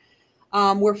underwear,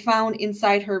 were found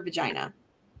inside her vagina.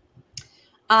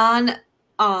 On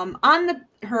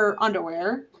her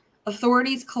underwear,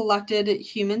 authorities collected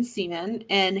human semen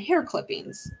and hair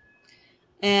clippings.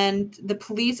 And the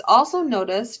police also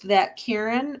noticed that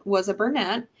Karen was a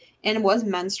brunette and was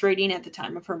menstruating at the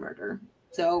time of her murder.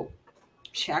 So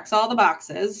checks all the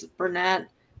boxes. Brunette,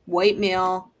 white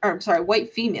female,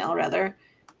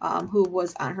 who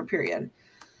was on her period.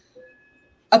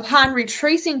 Upon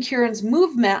retracing Karen's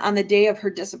movement on the day of her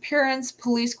disappearance,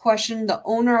 police questioned the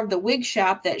owner of the wig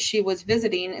shop that she was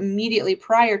visiting immediately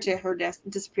prior to her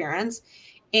disappearance.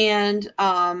 And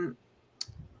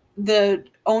the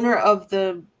owner of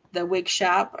the wig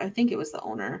shop, I think it was the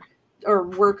owner, or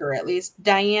worker at least,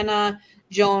 Diana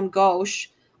Joan Gauche,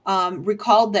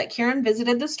 recalled that Karen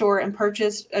visited the store and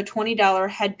purchased a $20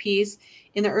 headpiece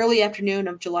in the early afternoon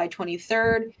of July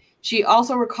 23rd. She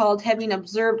also recalled having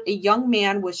observed a young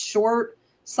man with short,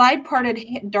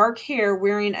 side-parted dark hair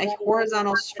wearing a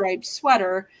horizontal striped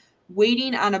sweater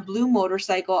waiting on a blue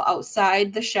motorcycle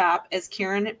outside the shop as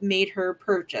Karen made her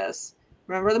purchase.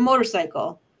 Remember the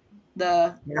motorcycle?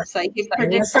 The psychic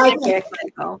prediction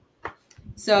motorcycle.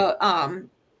 So,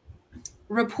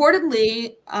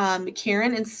 reportedly,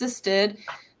 Karen insisted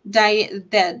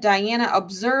that Diana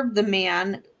observed the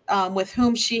man with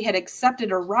whom she had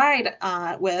accepted a ride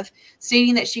with,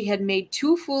 stating that she had made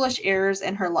two foolish errors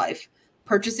in her life,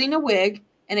 purchasing a wig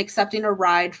and accepting a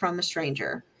ride from a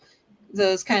stranger. So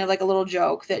it was kind of like a little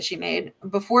joke that she made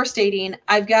before stating,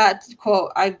 I've got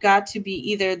to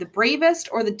be either the bravest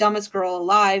or the dumbest girl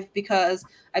alive because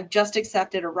I've just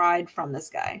accepted a ride from this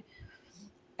guy.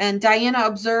 And Diana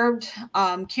observed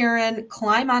Karen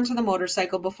climb onto the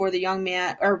motorcycle before the young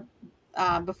man,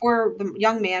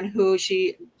 who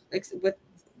she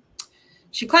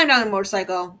climbed on the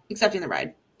motorcycle, accepting the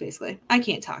ride, basically. I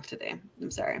can't talk today.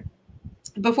 I'm sorry.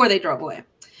 Before they drove away.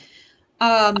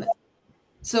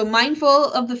 So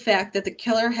mindful of the fact that the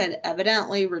killer had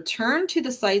evidently returned to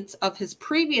the sites of his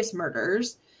previous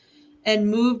murders and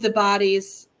moved the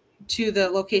bodies to the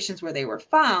locations where they were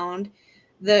found,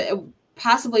 the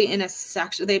possibly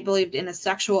they believed in a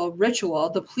sexual ritual.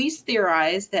 The police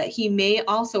theorized that he may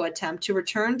also attempt to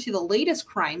return to the latest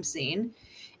crime scene.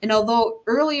 And although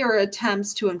earlier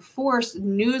attempts to enforce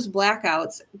news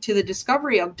blackouts to the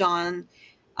discovery of Dawn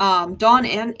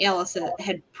and Alice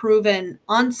had proven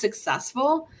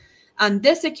unsuccessful, on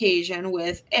this occasion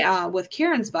with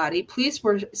Karen's body, police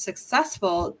were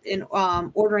successful in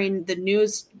ordering the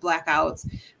news blackouts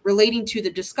relating to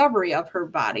the discovery of her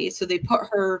body. So they put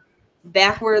her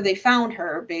back where they found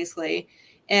her, basically,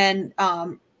 and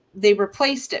they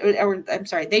replaced it. Or I'm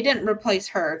sorry, they didn't replace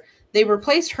her. They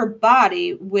replaced her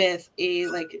body with a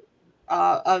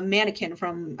mannequin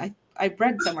from I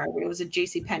read somewhere where it was a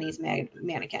JCPenney's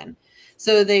mannequin.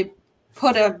 So they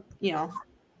put a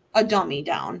dummy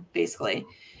down, basically,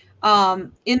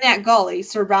 in that gully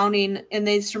and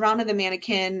they surrounded the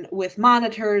mannequin with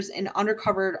monitors and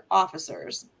undercover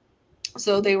officers.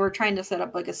 So they were trying to set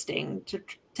up like a sting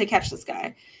to catch this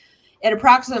guy. At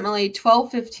approximately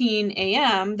 12:15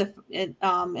 a.m. In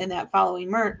that following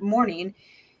morning,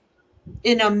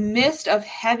 in a mist of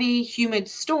heavy, humid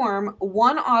storm,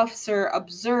 one officer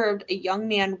observed a young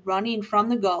man running from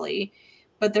the gully.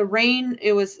 But the rain,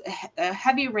 it was a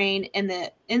heavy rain, and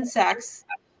the insects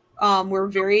were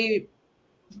very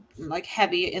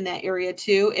heavy in that area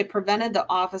too. It prevented the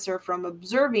officer from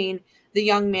observing the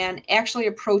young man actually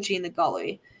approaching the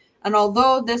gully. And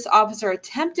although this officer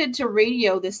attempted to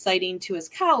radio this sighting to his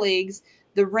colleagues,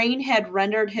 the rain had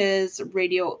rendered his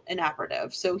radio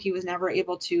inoperative. So he was never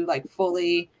able to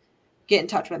fully get in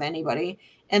touch with anybody.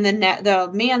 And then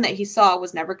the man that he saw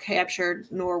was never captured,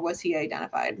 nor was he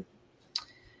identified.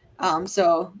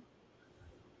 So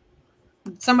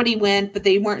somebody went, but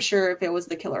they weren't sure if it was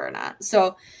the killer or not.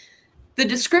 So the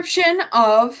description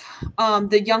of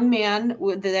the young man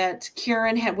that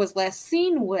Karen was last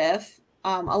seen with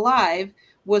alive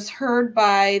was heard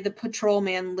by the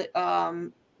patrolman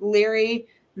Larry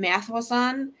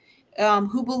Matheson,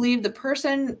 who believed the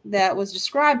person that was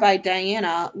described by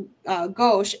Diana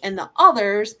Ghosh and the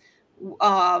others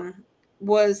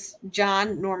was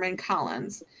John Norman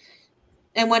Collins.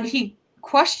 And when he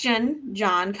questioned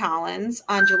John Collins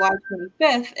on July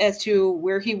 25th as to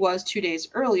where he was 2 days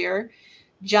earlier,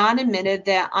 John admitted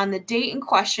that on the date in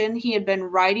question, he had been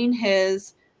riding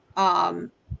his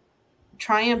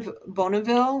Triumph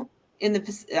Bonneville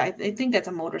I think that's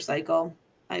a motorcycle.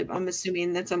 I'm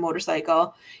assuming that's a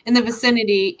motorcycle in that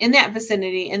vicinity, and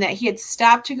that he had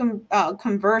stopped to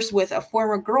converse with a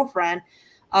former girlfriend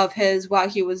of his while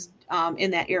he was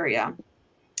in that area.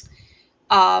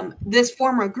 This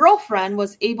former girlfriend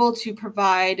was able to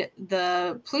provide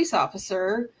the police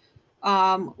officer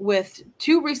with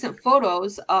 2 recent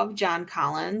photos of John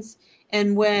Collins.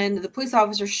 And when the police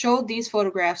officer showed these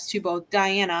photographs to both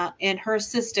Diana and her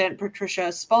assistant,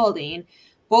 Patricia Spalding,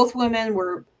 both women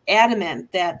were adamant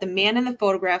that the man in the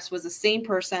photographs was the same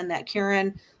person that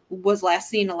Karen was last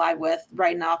seen alive with,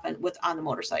 riding off on the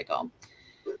motorcycle.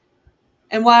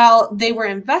 And while the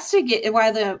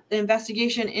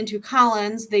investigation into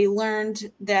Collins, they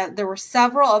learned that there were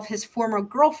several of his former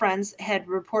girlfriends had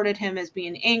reported him as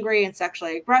being angry and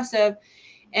sexually aggressive,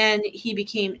 and he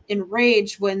became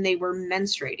enraged when they were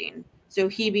menstruating. So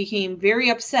he became very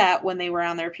upset when they were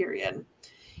on their period.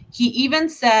 He even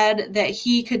said that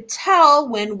he could tell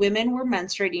when women were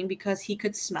menstruating because he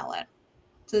could smell it.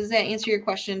 So does that answer your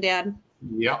question, Dad?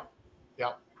 Yep.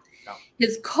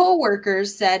 His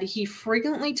co-workers said he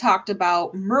frequently talked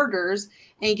about murders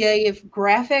and gave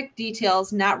graphic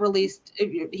details not released.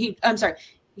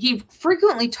 He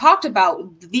frequently talked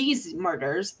about these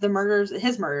murders,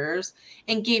 his murders,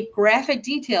 and gave graphic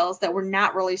details that were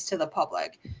not released to the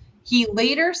public. He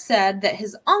later said that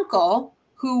his uncle,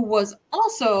 who was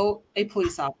also a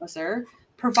police officer,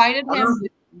 provided him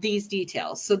with these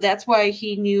details. So that's why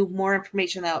he knew more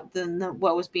information than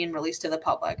what was being released to the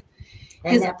public.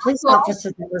 And that police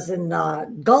officer that was in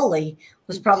Gully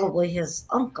was probably his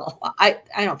uncle. I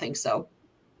don't think so,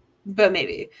 but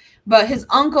maybe. But his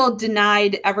uncle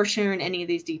denied ever sharing any of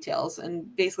these details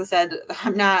and basically said,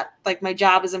 I'm not, my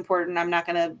job is important. I'm not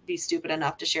going to be stupid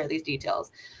enough to share these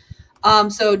details.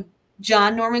 So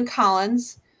John Norman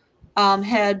Collins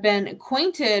had been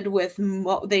acquainted with,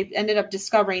 they ended up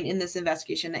discovering in this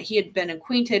investigation that he had been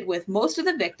acquainted with most of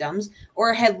the victims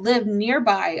or had lived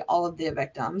nearby all of the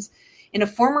victims. And a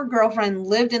former girlfriend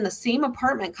lived in the same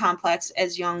apartment complex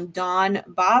as young Dawn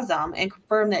Bosom and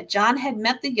confirmed that John had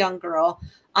met the young girl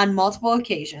on multiple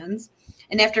occasions.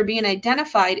 And after being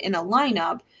identified in a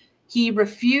lineup, he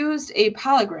refused a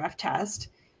polygraph test.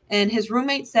 And his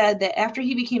roommate said that after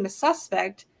he became a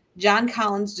suspect, John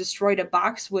Collins destroyed a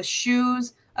box with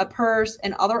shoes, a purse,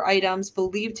 and other items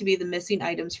believed to be the missing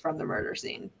items from the murder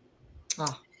scene.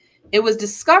 Oh. It was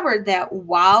discovered that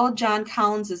while John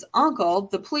Collins' uncle,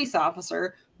 the police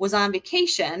officer, was on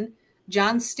vacation,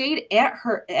 John stayed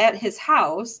at his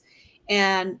house,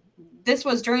 and this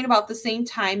was during about the same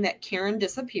time that Karen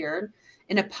disappeared.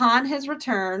 And upon his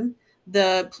return,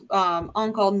 the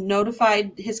uncle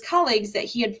notified his colleagues that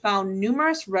he had found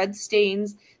numerous red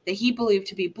stains that he believed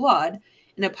to be blood.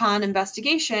 And upon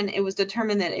investigation, it was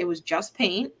determined that it was just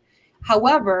paint.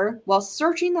 However, while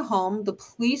searching the home, the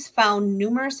police found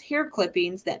numerous hair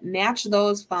clippings that matched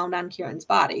those found on Karen's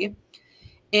body.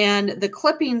 And the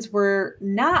clippings were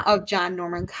not of John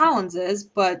Norman Collins's,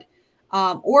 but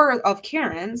or of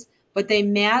Karen's, but they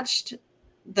matched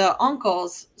the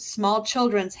uncle's small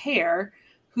children's hair,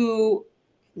 who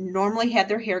normally had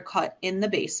their hair cut in the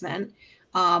basement,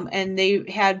 and they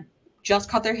had just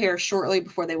cut their hair shortly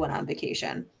before they went on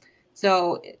vacation.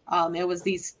 So it was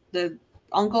the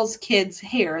uncle's kid's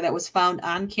hair that was found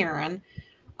on Karen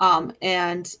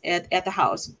and at the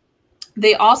house.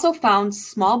 They also found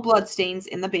small blood stains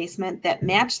in the basement that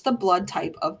matched the blood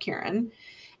type of Karen.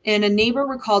 And a neighbor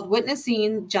recalled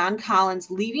witnessing John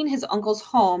Collins leaving his uncle's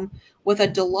home with a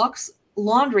deluxe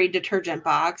laundry detergent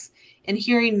box and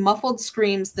hearing muffled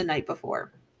screams the night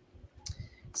before.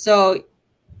 So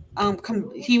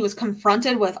he was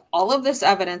confronted with all of this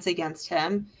evidence against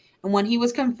him. And when he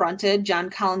was confronted, John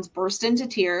Collins burst into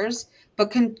tears,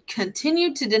 but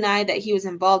continued to deny that he was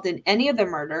involved in any of the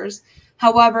murders.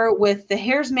 However, with the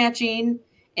hairs matching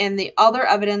and the other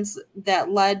evidence that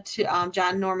led to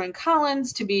John Norman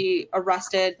Collins to be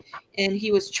arrested, and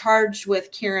he was charged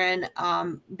with Karen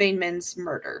Bainman's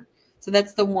murder. So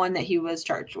that's the one that he was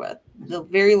charged with, the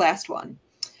very last one.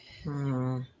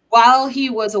 While he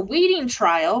was awaiting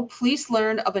trial, police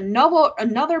learned of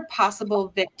another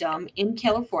possible victim in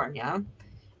California.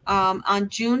 On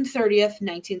June 30th,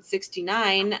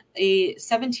 1969, a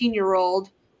 17-year-old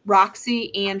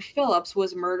Roxy Ann Phillips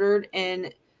was murdered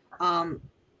in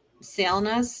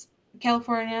Salinas,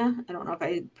 California. I don't know if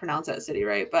I pronounced that city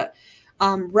right, but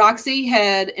Roxy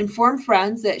had informed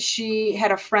friends that she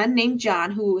had a friend named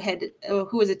John who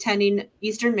was attending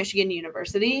Eastern Michigan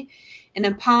University. And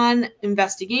upon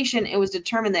investigation, it was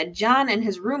determined that John and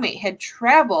his roommate had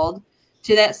traveled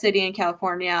to that city in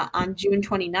California on June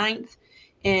 29th.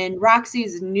 And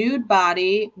Roxy's nude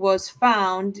body was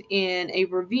found in a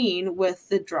ravine with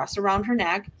the dress around her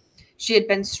neck. She had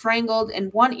been strangled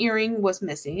and one earring was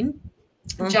missing.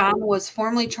 John was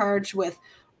formally charged with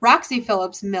Roxy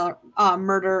Phillips'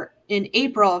 murder in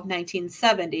April of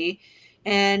 1970.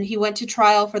 And he went to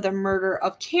trial for the murder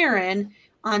of Karen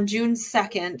on June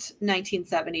 2nd,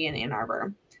 1970 in Ann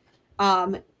Arbor.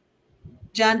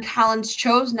 John Collins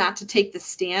chose not to take the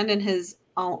stand in his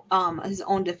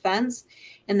own defense,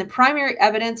 and the primary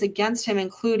evidence against him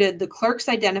included the clerk's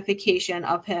identification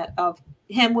of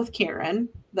him with Karen,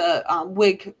 the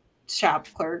wig shop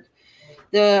clerk,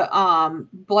 the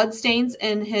blood stains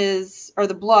in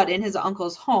the blood in his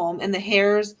uncle's home, and the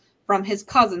hairs from his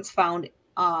cousins found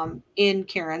in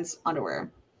Karen's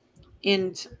underwear,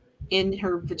 in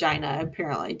her vagina,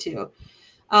 apparently, too.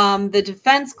 The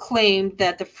defense claimed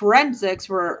that the forensics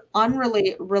were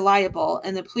unreliable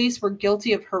and the police were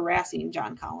guilty of harassing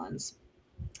John Collins.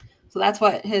 So that's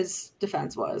what his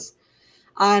defense was.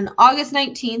 On August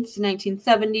 19th,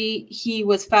 1970, he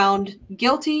was found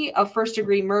guilty of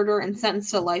first-degree murder and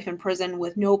sentenced to life in prison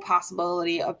with no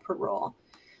possibility of parole.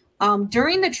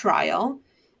 During the trial,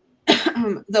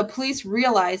 the police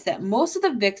realized that most of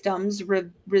the victims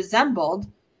resembled.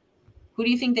 Who do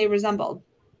you think they resembled?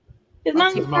 His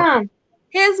mom.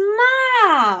 His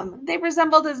mom. They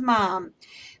resembled his mom.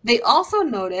 They also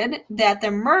noted that the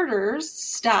murders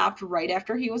stopped right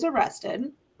after he was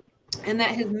arrested, and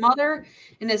that his mother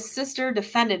and his sister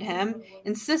defended him,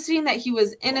 insisting that he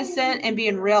was innocent and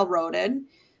being railroaded.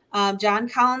 John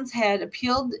Collins had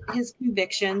appealed his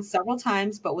conviction several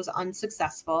times but was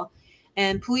unsuccessful,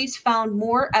 and police found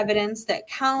more evidence that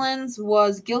Collins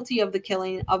was guilty of the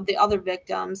killing of the other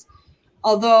victims,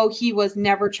 although he was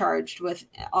never charged with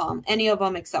any of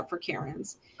them except for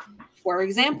Karen's. For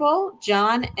example,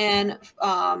 John and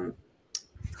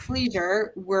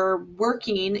Fleeger were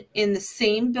working in the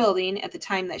same building at the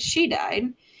time that she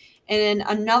died. And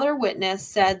another witness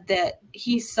said that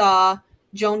he saw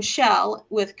Joan Schell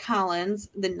with Collins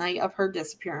the night of her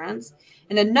disappearance.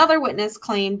 And another witness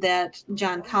claimed that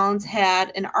John Collins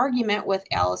had an argument with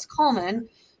Alice Coleman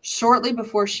shortly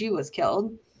before she was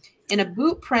killed. And a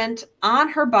boot print on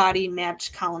her body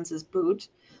matched Collins's boot.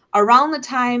 Around the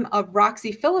time of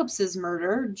Roxy Phillips's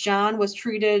murder, John was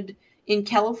treated in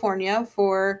California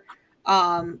for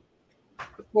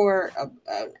for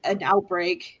an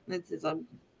outbreak. This is a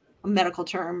medical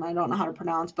term I don't know how to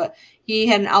pronounce, but he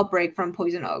had an outbreak from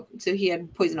poison oak. So he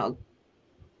had poison oak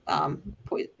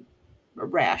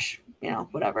rash,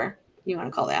 whatever you want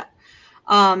to call that.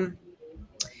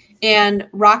 And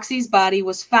Roxy's body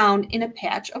was found in a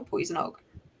patch of poison oak.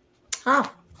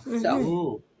 Oh.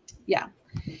 So, yeah.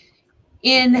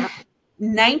 In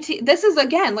 19, this is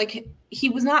again, like, he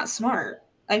was not smart.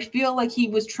 I feel like he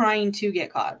was trying to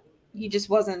get caught. He just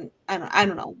wasn't, I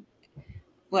don't know,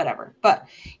 whatever. But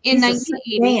in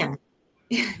 1980,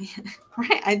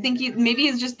 right, I think maybe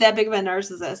he's just that big of a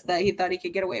narcissist that he thought he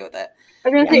could get away with it. I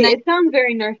was gonna say, it sounds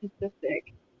very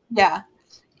narcissistic. Yeah.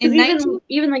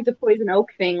 Even like the poison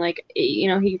oak thing, like,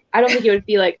 I don't think it would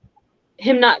be like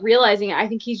him not realizing it. I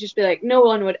think he's just be like, no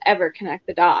one would ever connect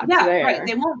the dots. Yeah, there. Right.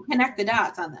 They won't connect the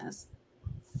dots on this.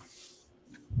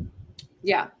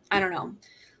 Yeah, I don't know.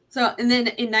 So, and then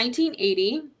in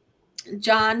 1980,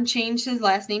 John changed his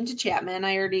last name to Chapman.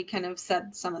 I already kind of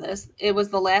said some of this. It was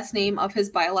the last name of his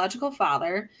biological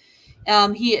father.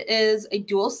 He is a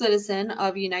dual citizen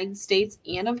of the United States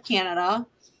and of Canada.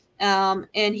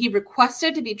 And he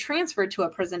requested to be transferred to a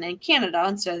prison in Canada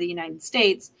instead of the United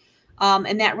States.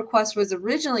 And that request was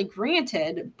originally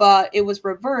granted, but it was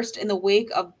reversed in the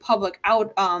wake of public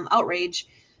outrage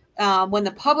when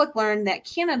the public learned that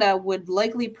Canada would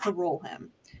likely parole him.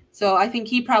 So I think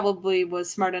he probably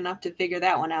was smart enough to figure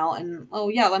that one out. And,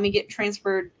 let me get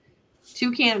transferred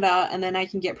to Canada, and then I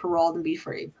can get paroled and be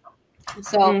free.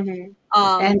 So,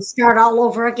 and start all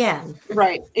over again.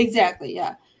 Right. Exactly.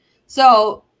 Yeah.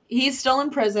 So he's still in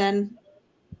prison.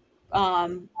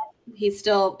 He's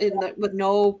still with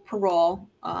no parole,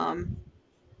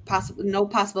 no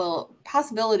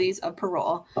possibilities of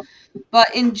parole.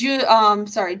 But in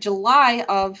July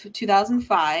of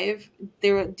 2005,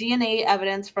 there was DNA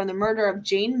evidence from the murder of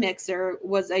Jane Mixer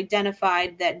was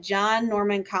identified that John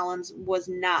Norman Collins was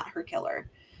not her killer.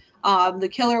 The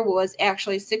killer was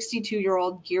actually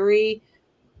 62-year-old Gary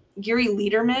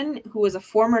Lederman, who was a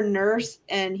former nurse,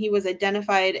 and he was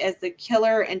identified as the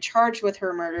killer and charged with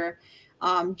her murder.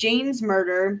 Jane's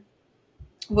murder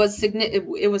was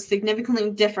significantly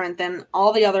different than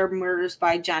all the other murders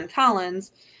by John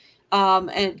Collins,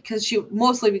 and because she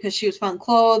was found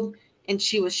clothed and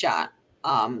she was shot.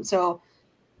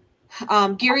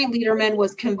 Gary Lederman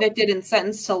was convicted and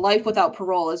sentenced to life without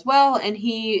parole as well, and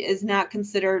he is not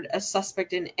considered a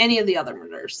suspect in any of the other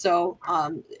murders. So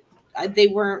they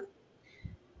were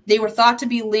thought to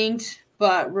be linked,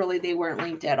 but really they weren't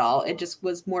linked at all. It just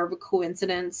was more of a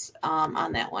coincidence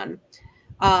on that one.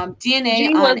 DNA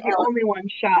Jane was the only one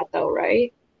shot, though,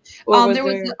 right? There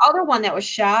was the other one that was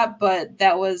shot, but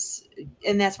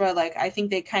that's where, like, I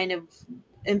think they kind of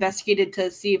investigated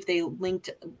to see if they linked.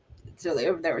 So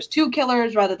there was two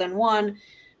killers rather than one,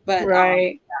 but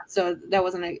right. So that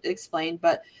wasn't explained.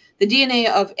 But the DNA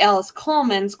of Alice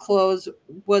Coleman's clothes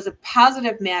was a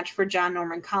positive match for John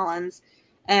Norman Collins,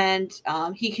 and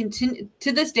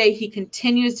to this day he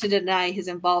continues to deny his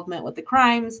involvement with the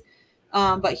crimes,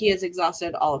 but he has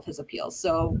exhausted all of his appeals.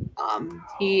 So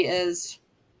he is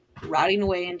rotting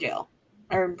away in jail,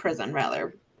 or in prison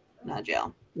rather, not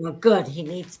jail. Well, good. He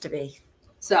needs to be.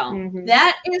 So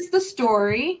that is the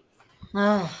story.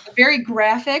 A very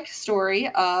graphic story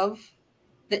of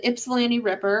the Ypsilanti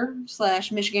Ripper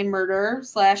 / Michigan murderer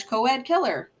 / co-ed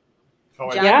killer.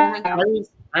 I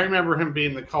remember him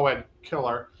being the co-ed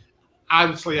killer.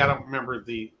 Obviously, I don't remember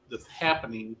this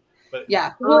happening, but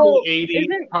early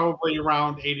 80s, probably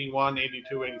around 81,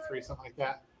 82, 83, something like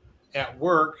that. At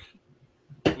work,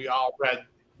 we all read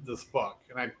this book,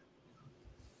 and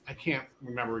I can't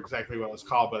remember exactly what it was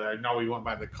called, but I know we went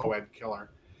by the co-ed killer.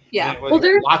 Yeah.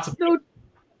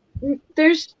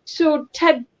 So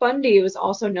Ted Bundy was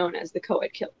also known as the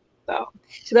co-ed killer, though.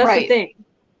 So that's the thing.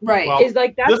 Right. Well, is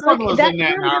like this one was in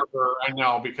Ann Arbor, I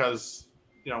know, because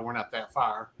we're not that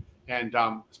far. And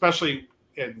especially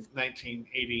in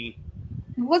 1980.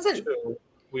 Wasn't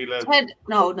we lived Ted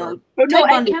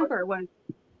Ed Kemper was.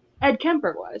 Ed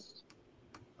Kemper was.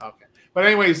 Okay. But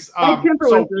anyways,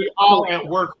 so we all at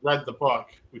work read the book.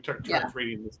 We took turns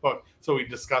reading this book. So we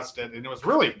discussed it, and it was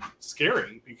really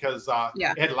scary because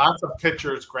it had lots of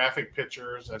pictures, graphic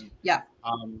pictures, and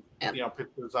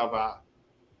pictures of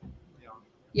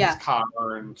his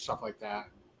car and stuff like that.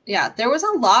 Yeah, there was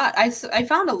a lot. I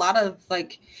found a lot of,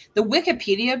 like, the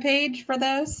Wikipedia page for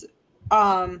this.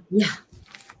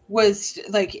 Was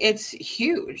like, it's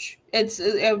huge.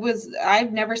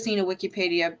 I've never seen a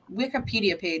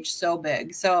Wikipedia page so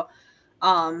big. So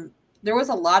there was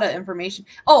a lot of information.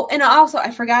 Oh, and also I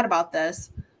forgot about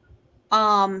this.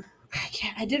 I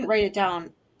didn't write it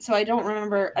down, so I don't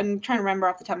remember. I'm trying to remember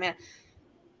off the top of my head.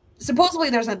 supposedly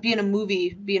there's being a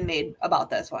movie being made about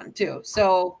this one too.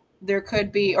 So there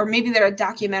could be, or maybe they're a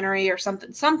documentary or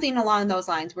something along those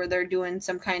lines where they're doing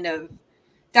some kind of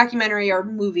documentary or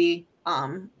movie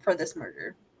for this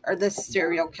murder or this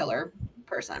serial killer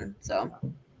person. So,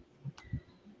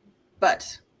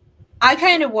 but I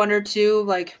kind of wonder too,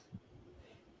 like,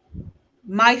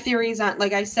 my theories on,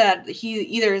 like I said, he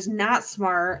either is not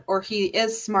smart or he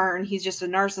is smart and he's just a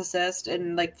narcissist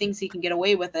and like thinks he can get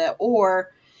away with it,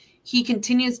 or he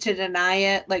continues to deny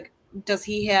it. Like, does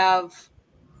he have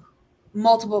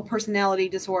multiple personality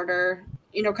disorder,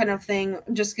 you know, kind of thing?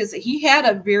 Just because he had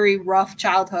a very rough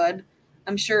childhood.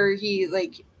 I'm sure he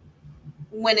like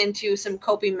went into some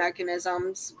coping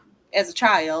mechanisms as a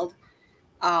child.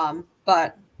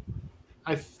 But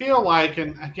I feel like,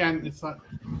 and again, it's not,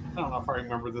 I don't know if I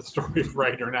remember the story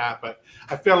right or not, but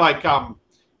I feel like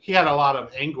he had a lot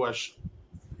of anguish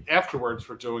afterwards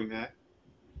for doing that.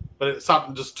 But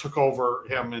something just took over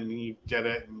him and he did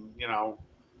it. And, you know,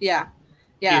 yeah.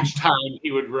 Each time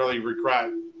he would really regret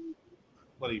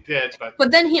what he did.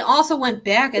 But then he also went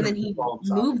back and then he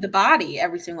moved the body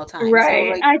every single time. Right.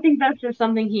 So, like, I think that's just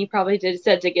something he probably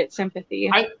said to get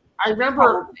sympathy. I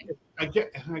remember,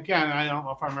 again, I don't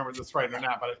know if I remember this right or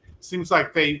not, but it seems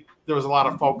like there was a lot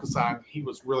of focus on he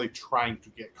was really trying to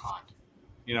get caught.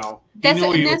 You know,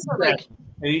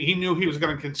 he knew he was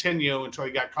going to continue until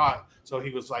he got caught. So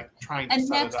he was like trying to. And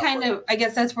that's kind of, I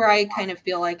guess that's where I kind of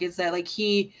feel like is that like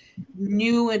he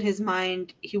knew in his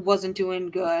mind he wasn't doing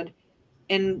good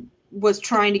and was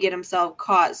trying to get himself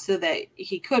caught so that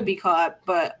he could be caught,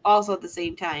 but also at the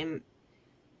same time,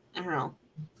 I don't know.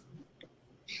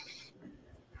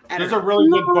 There's a really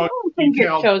good book,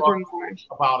 detailed book remorse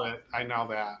about it. I know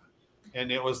that. And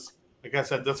it was, like I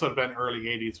said, this would have been early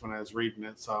 80s when I was reading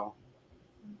it. So.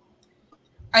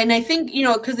 And I think, you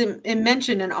know, because it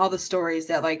mentioned in all the stories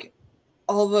that, like,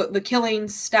 all the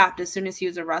killings stopped as soon as he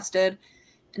was arrested.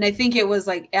 And I think it was,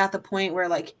 like, at the point where,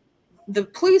 like, the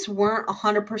police weren't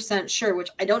 100% sure, which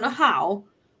I don't know how,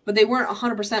 but they weren't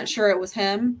 100% sure it was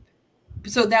him.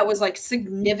 So that was, like,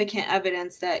 significant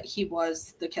evidence that he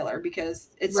was the killer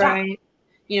because it's right. not,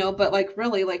 you know, but, like,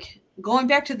 really, like, going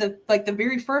back to the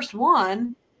very first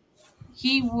one,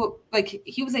 he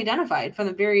was identified from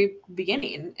the very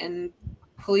beginning, and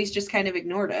police just kind of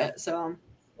ignored it. So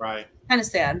right, kind of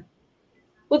sad.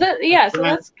 Well, so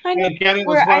that's kind of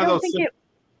where I don't think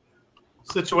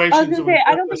situations. I was going to say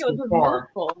I don't think it was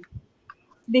remorseful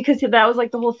because that was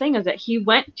like the whole thing is that he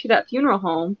went to that funeral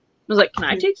home and was like, "Can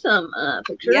I take some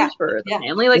pictures for the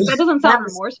family?" Like that doesn't sound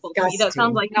remorseful to me. That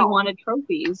sounds like he wanted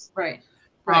trophies. Right.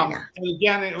 And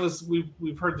again, it was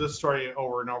we've heard this story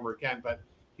over and over again, but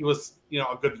he was, you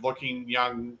know, a good-looking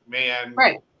young man.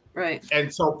 Right.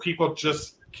 And so people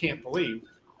just can't believe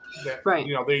that,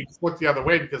 you know, they look the other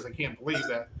way because they can't believe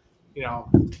that, you know,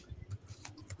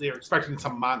 they're expecting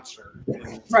some monster.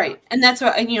 Right. And that's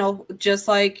what, you know, just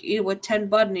like, you know, with Ted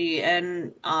Bundy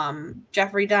and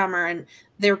Jeffrey Dahmer, and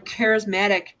they're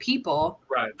charismatic people.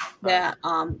 Right. That,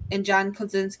 and John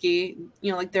Krasinski,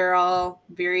 you know, like they're all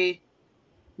very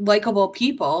likable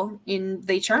people and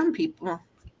they charm people.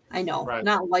 I know,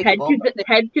 not likable.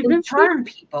 They charm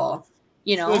people.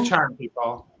 You know, they charm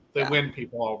people. They win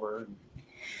people over.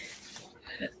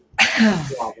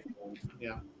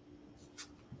 Yeah.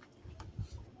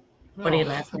 What are you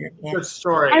laughing at? Good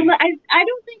story. I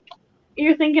don't think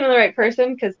you're thinking of the right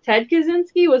person because Ted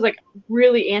Kaczynski was like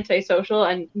really antisocial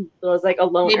and was like a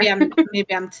loner. Maybe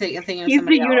I'm thinking of He's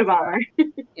somebody the Unabomber.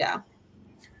 Yeah.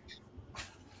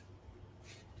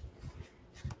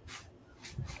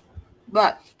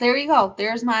 But there you go.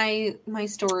 There's my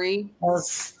story.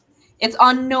 It's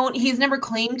unknown. He's never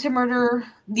claimed to murder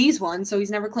these ones, so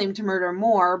he's never claimed to murder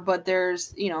more. But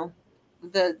there's, you know,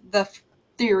 the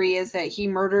theory is that he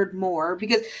murdered more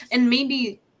because, and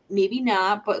maybe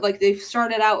not, but like they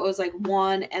started out, it was like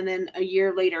one, and then a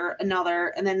year later another,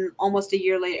 and then almost a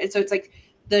year later. And so it's like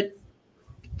the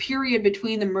period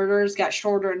between the murders got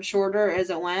shorter and shorter as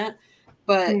it went.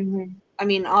 But I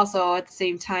mean, also at the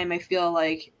same time, I feel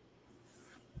like,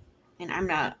 and I'm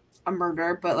not a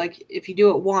murderer, but like if you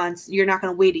do it once, you're not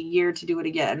going to wait a year to do it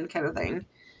again, kind of thing.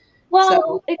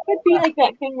 Well, it could be like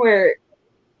that thing where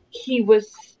he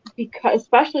was,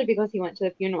 especially because he went to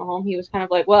the funeral home, he was kind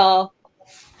of like, well,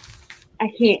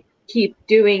 I can't keep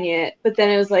doing it. But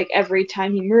then it was like every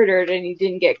time he murdered and he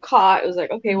didn't get caught, it was like,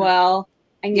 okay, well,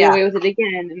 I can get away with it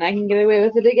again, and I can get away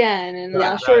with it again, and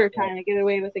a shorter time I get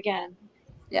away with again.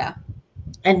 Yeah.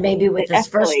 And maybe with his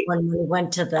first one, when he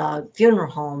went to the funeral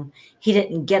home, he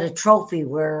didn't get a trophy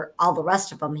where all the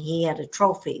rest of them, he had a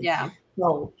trophy. Yeah.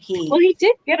 So he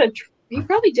did get a he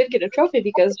probably did get a trophy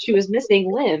because she was missing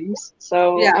limbs.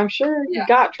 So Yeah. I'm sure he Yeah.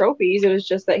 got trophies. It was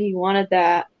just that he wanted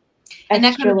that And that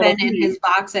could extra have little been in piece. his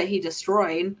box that he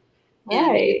destroyed. And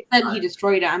Right. it said he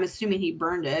destroyed it. I'm assuming he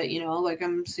burned it, you know, like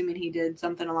I'm assuming he did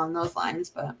something along those lines,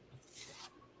 but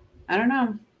I don't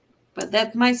know. But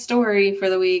that's my story for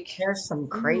the week. There's some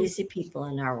crazy people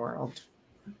in our world.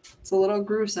 It's a little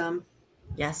gruesome.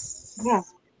 Yes. Yeah.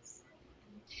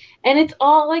 And it's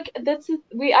all like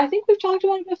I think we've talked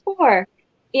about it before.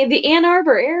 In the Ann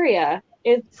Arbor area.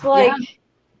 It's like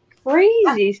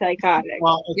crazy psychotic.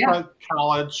 Well, it's Yeah. like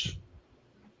college,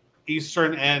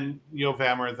 Eastern and U of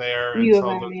M are there, and U of so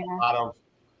M, there's yeah. a lot of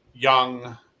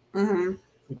young Mm-hmm.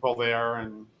 people there,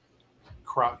 and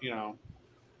you know,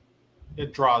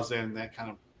 it draws in that kind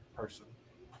of person.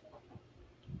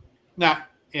 Not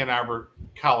Ann Arbor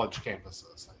college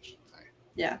campuses, I should say.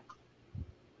 Yeah.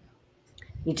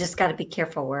 You just got to be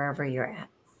careful wherever you're at.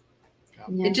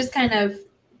 Yeah. It's just kind of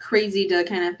crazy to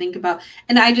kind of think about.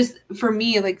 And for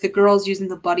me, like the girls using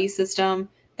the buddy system,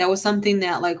 that was something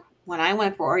that like when I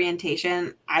went for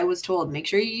orientation, I was told, make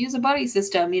sure you use a buddy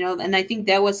system, you know, and I think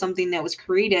that was something that was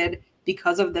created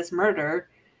because of this murder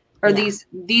or Yeah.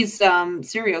 these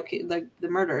serial like the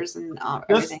murders and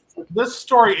everything. This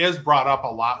story is brought up a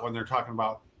lot when they're talking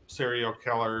about serial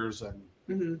killers and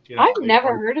Mm-hmm. you know, I've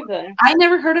never heard of it. I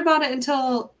never heard about it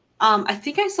until I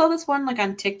think I saw this one like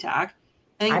on TikTok.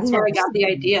 I think I've that's where I never got the seen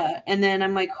it. idea. And then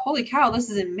I'm like, holy cow, this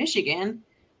is in Michigan.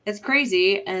 That's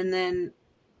crazy. And then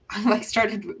I like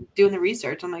started doing the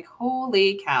research. I'm like,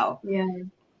 holy cow. Yeah.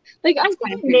 Like I That's think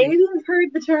kinda crazy. maybe I've heard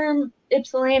the term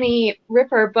Ypsilanti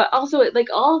Ripper, but also like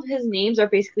all of his names are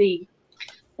basically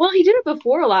well, he did it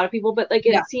before a lot of people, but like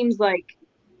it Yeah. seems like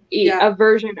Yeah. a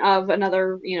version of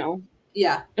another, you know,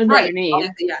 Yeah. another Right. name.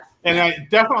 Yeah. And I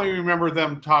definitely remember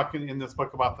them talking in this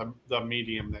book about the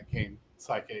medium that came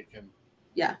psychic and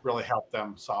Yeah. really helped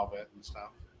them solve it and stuff.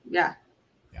 Yeah.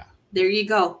 Yeah. There you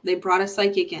go. They brought a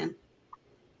psychic in.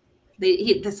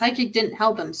 The psychic didn't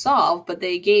help him solve, but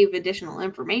they gave additional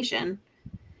information.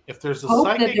 If there's a Hope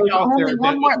that psychic there's out only there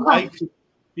one that more would like left. to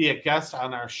be a guest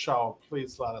on our show,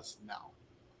 please let us know.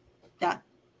 Yeah.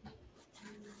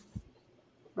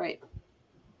 Right.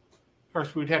 Of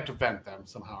course, we'd have to vent them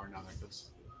somehow or another.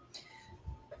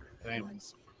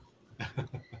 Anyways.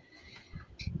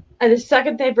 And the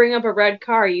second they bring up a red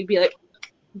car, you'd be like,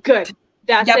 good.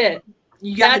 That's Yep. it.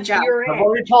 You got the That's job. your I've it.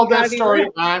 already told Gotta that be story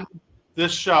real. on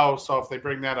this show, so if they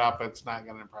bring that up, it's not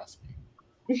going to impress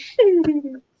me.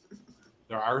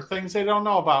 There are things they don't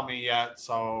know about me yet,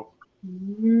 so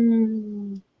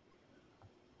Mm.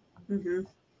 Mm-hmm.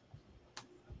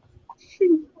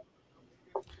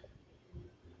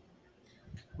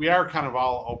 we are kind of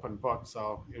all open book,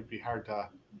 so it'd be hard to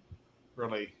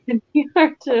really. You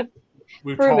have to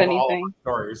We've prove told all of anything.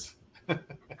 our stories.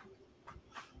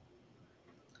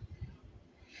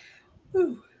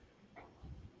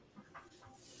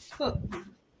 Oh.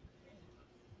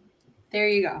 There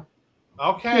you go.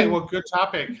 Okay, well, good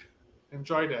topic.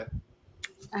 Enjoyed it.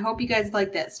 I hope you guys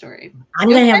liked that story. I'm It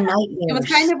was going to have kind nightmares. It was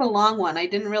kind of a long one. I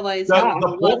didn't realize The, how the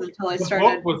long it was book, until I the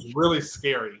started. book was really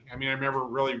scary. I mean, I remember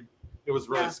it was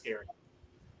really Yeah. scary.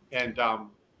 And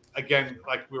again,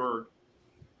 like we were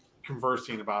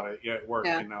conversing about it at work,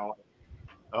 Yeah. you know.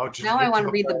 Oh, just Now I picked want to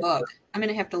up read the that- book. I'm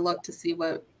gonna have to look to see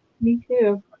what Me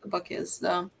too. the book is.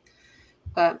 So,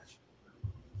 but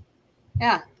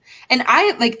yeah, and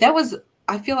I like that was.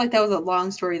 I feel like that was a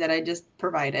long story that I just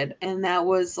provided, and that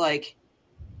was like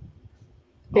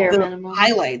Bare the minimum.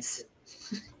 highlights.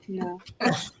 Yeah.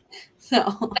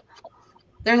 So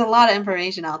there's a lot of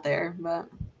information out there, but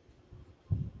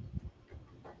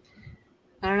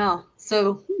I don't know.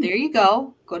 So there you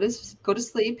go. Go to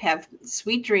sleep. Have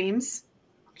sweet dreams.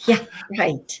 Yeah,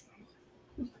 right.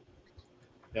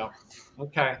 Yeah.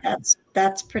 Okay.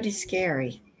 That's pretty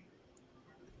scary.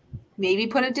 Maybe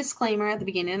put a disclaimer at the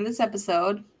beginning of this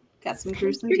episode. Got some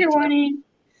gruesome Trigger details. warning.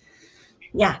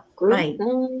 Yeah, right.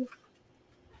 Gruesome.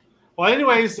 Well,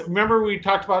 anyways, remember we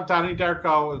talked about Donnie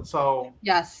Darko, and so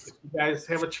Yes. if you guys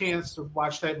have a chance to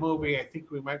watch that movie, I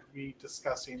think we might be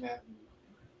discussing it and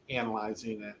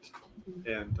analyzing it.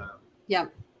 And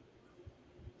Yep.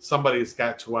 somebody's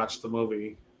got to watch the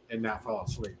movie and not fall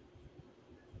asleep.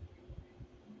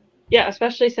 Yeah,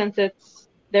 especially since it's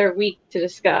their week to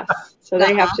discuss. So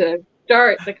they have to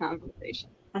start the conversation.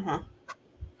 Uh-huh.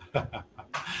 You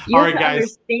All have right, to guys.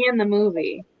 understand the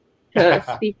movie to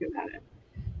speak about it.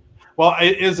 Well,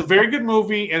 it is a very good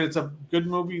movie, and it's a good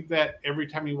movie that every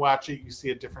time you watch it, you see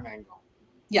a different angle.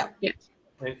 Yeah. Yes.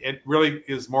 It really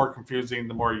is more confusing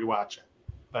the more you watch it.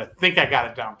 But I think I got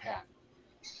it down pat.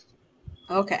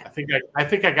 Okay. I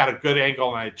think I got a good angle,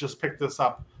 and I just picked this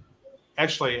up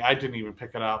Actually, I didn't even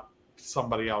pick it up.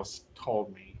 Somebody else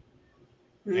told me.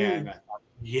 And I thought,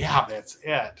 yeah, that's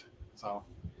it. So,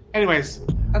 anyways,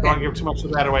 don't want to give too much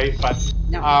of that away. But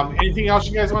anything else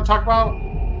you guys want to talk about?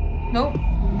 Nope.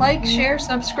 Like, share,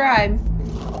 subscribe.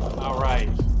 All right.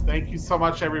 Thank you so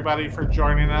much, everybody, for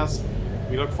joining us.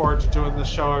 We look forward to doing this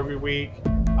show every week.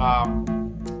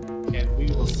 And we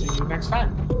will see you next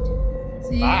time.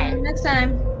 See you next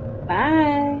time.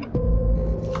 Bye.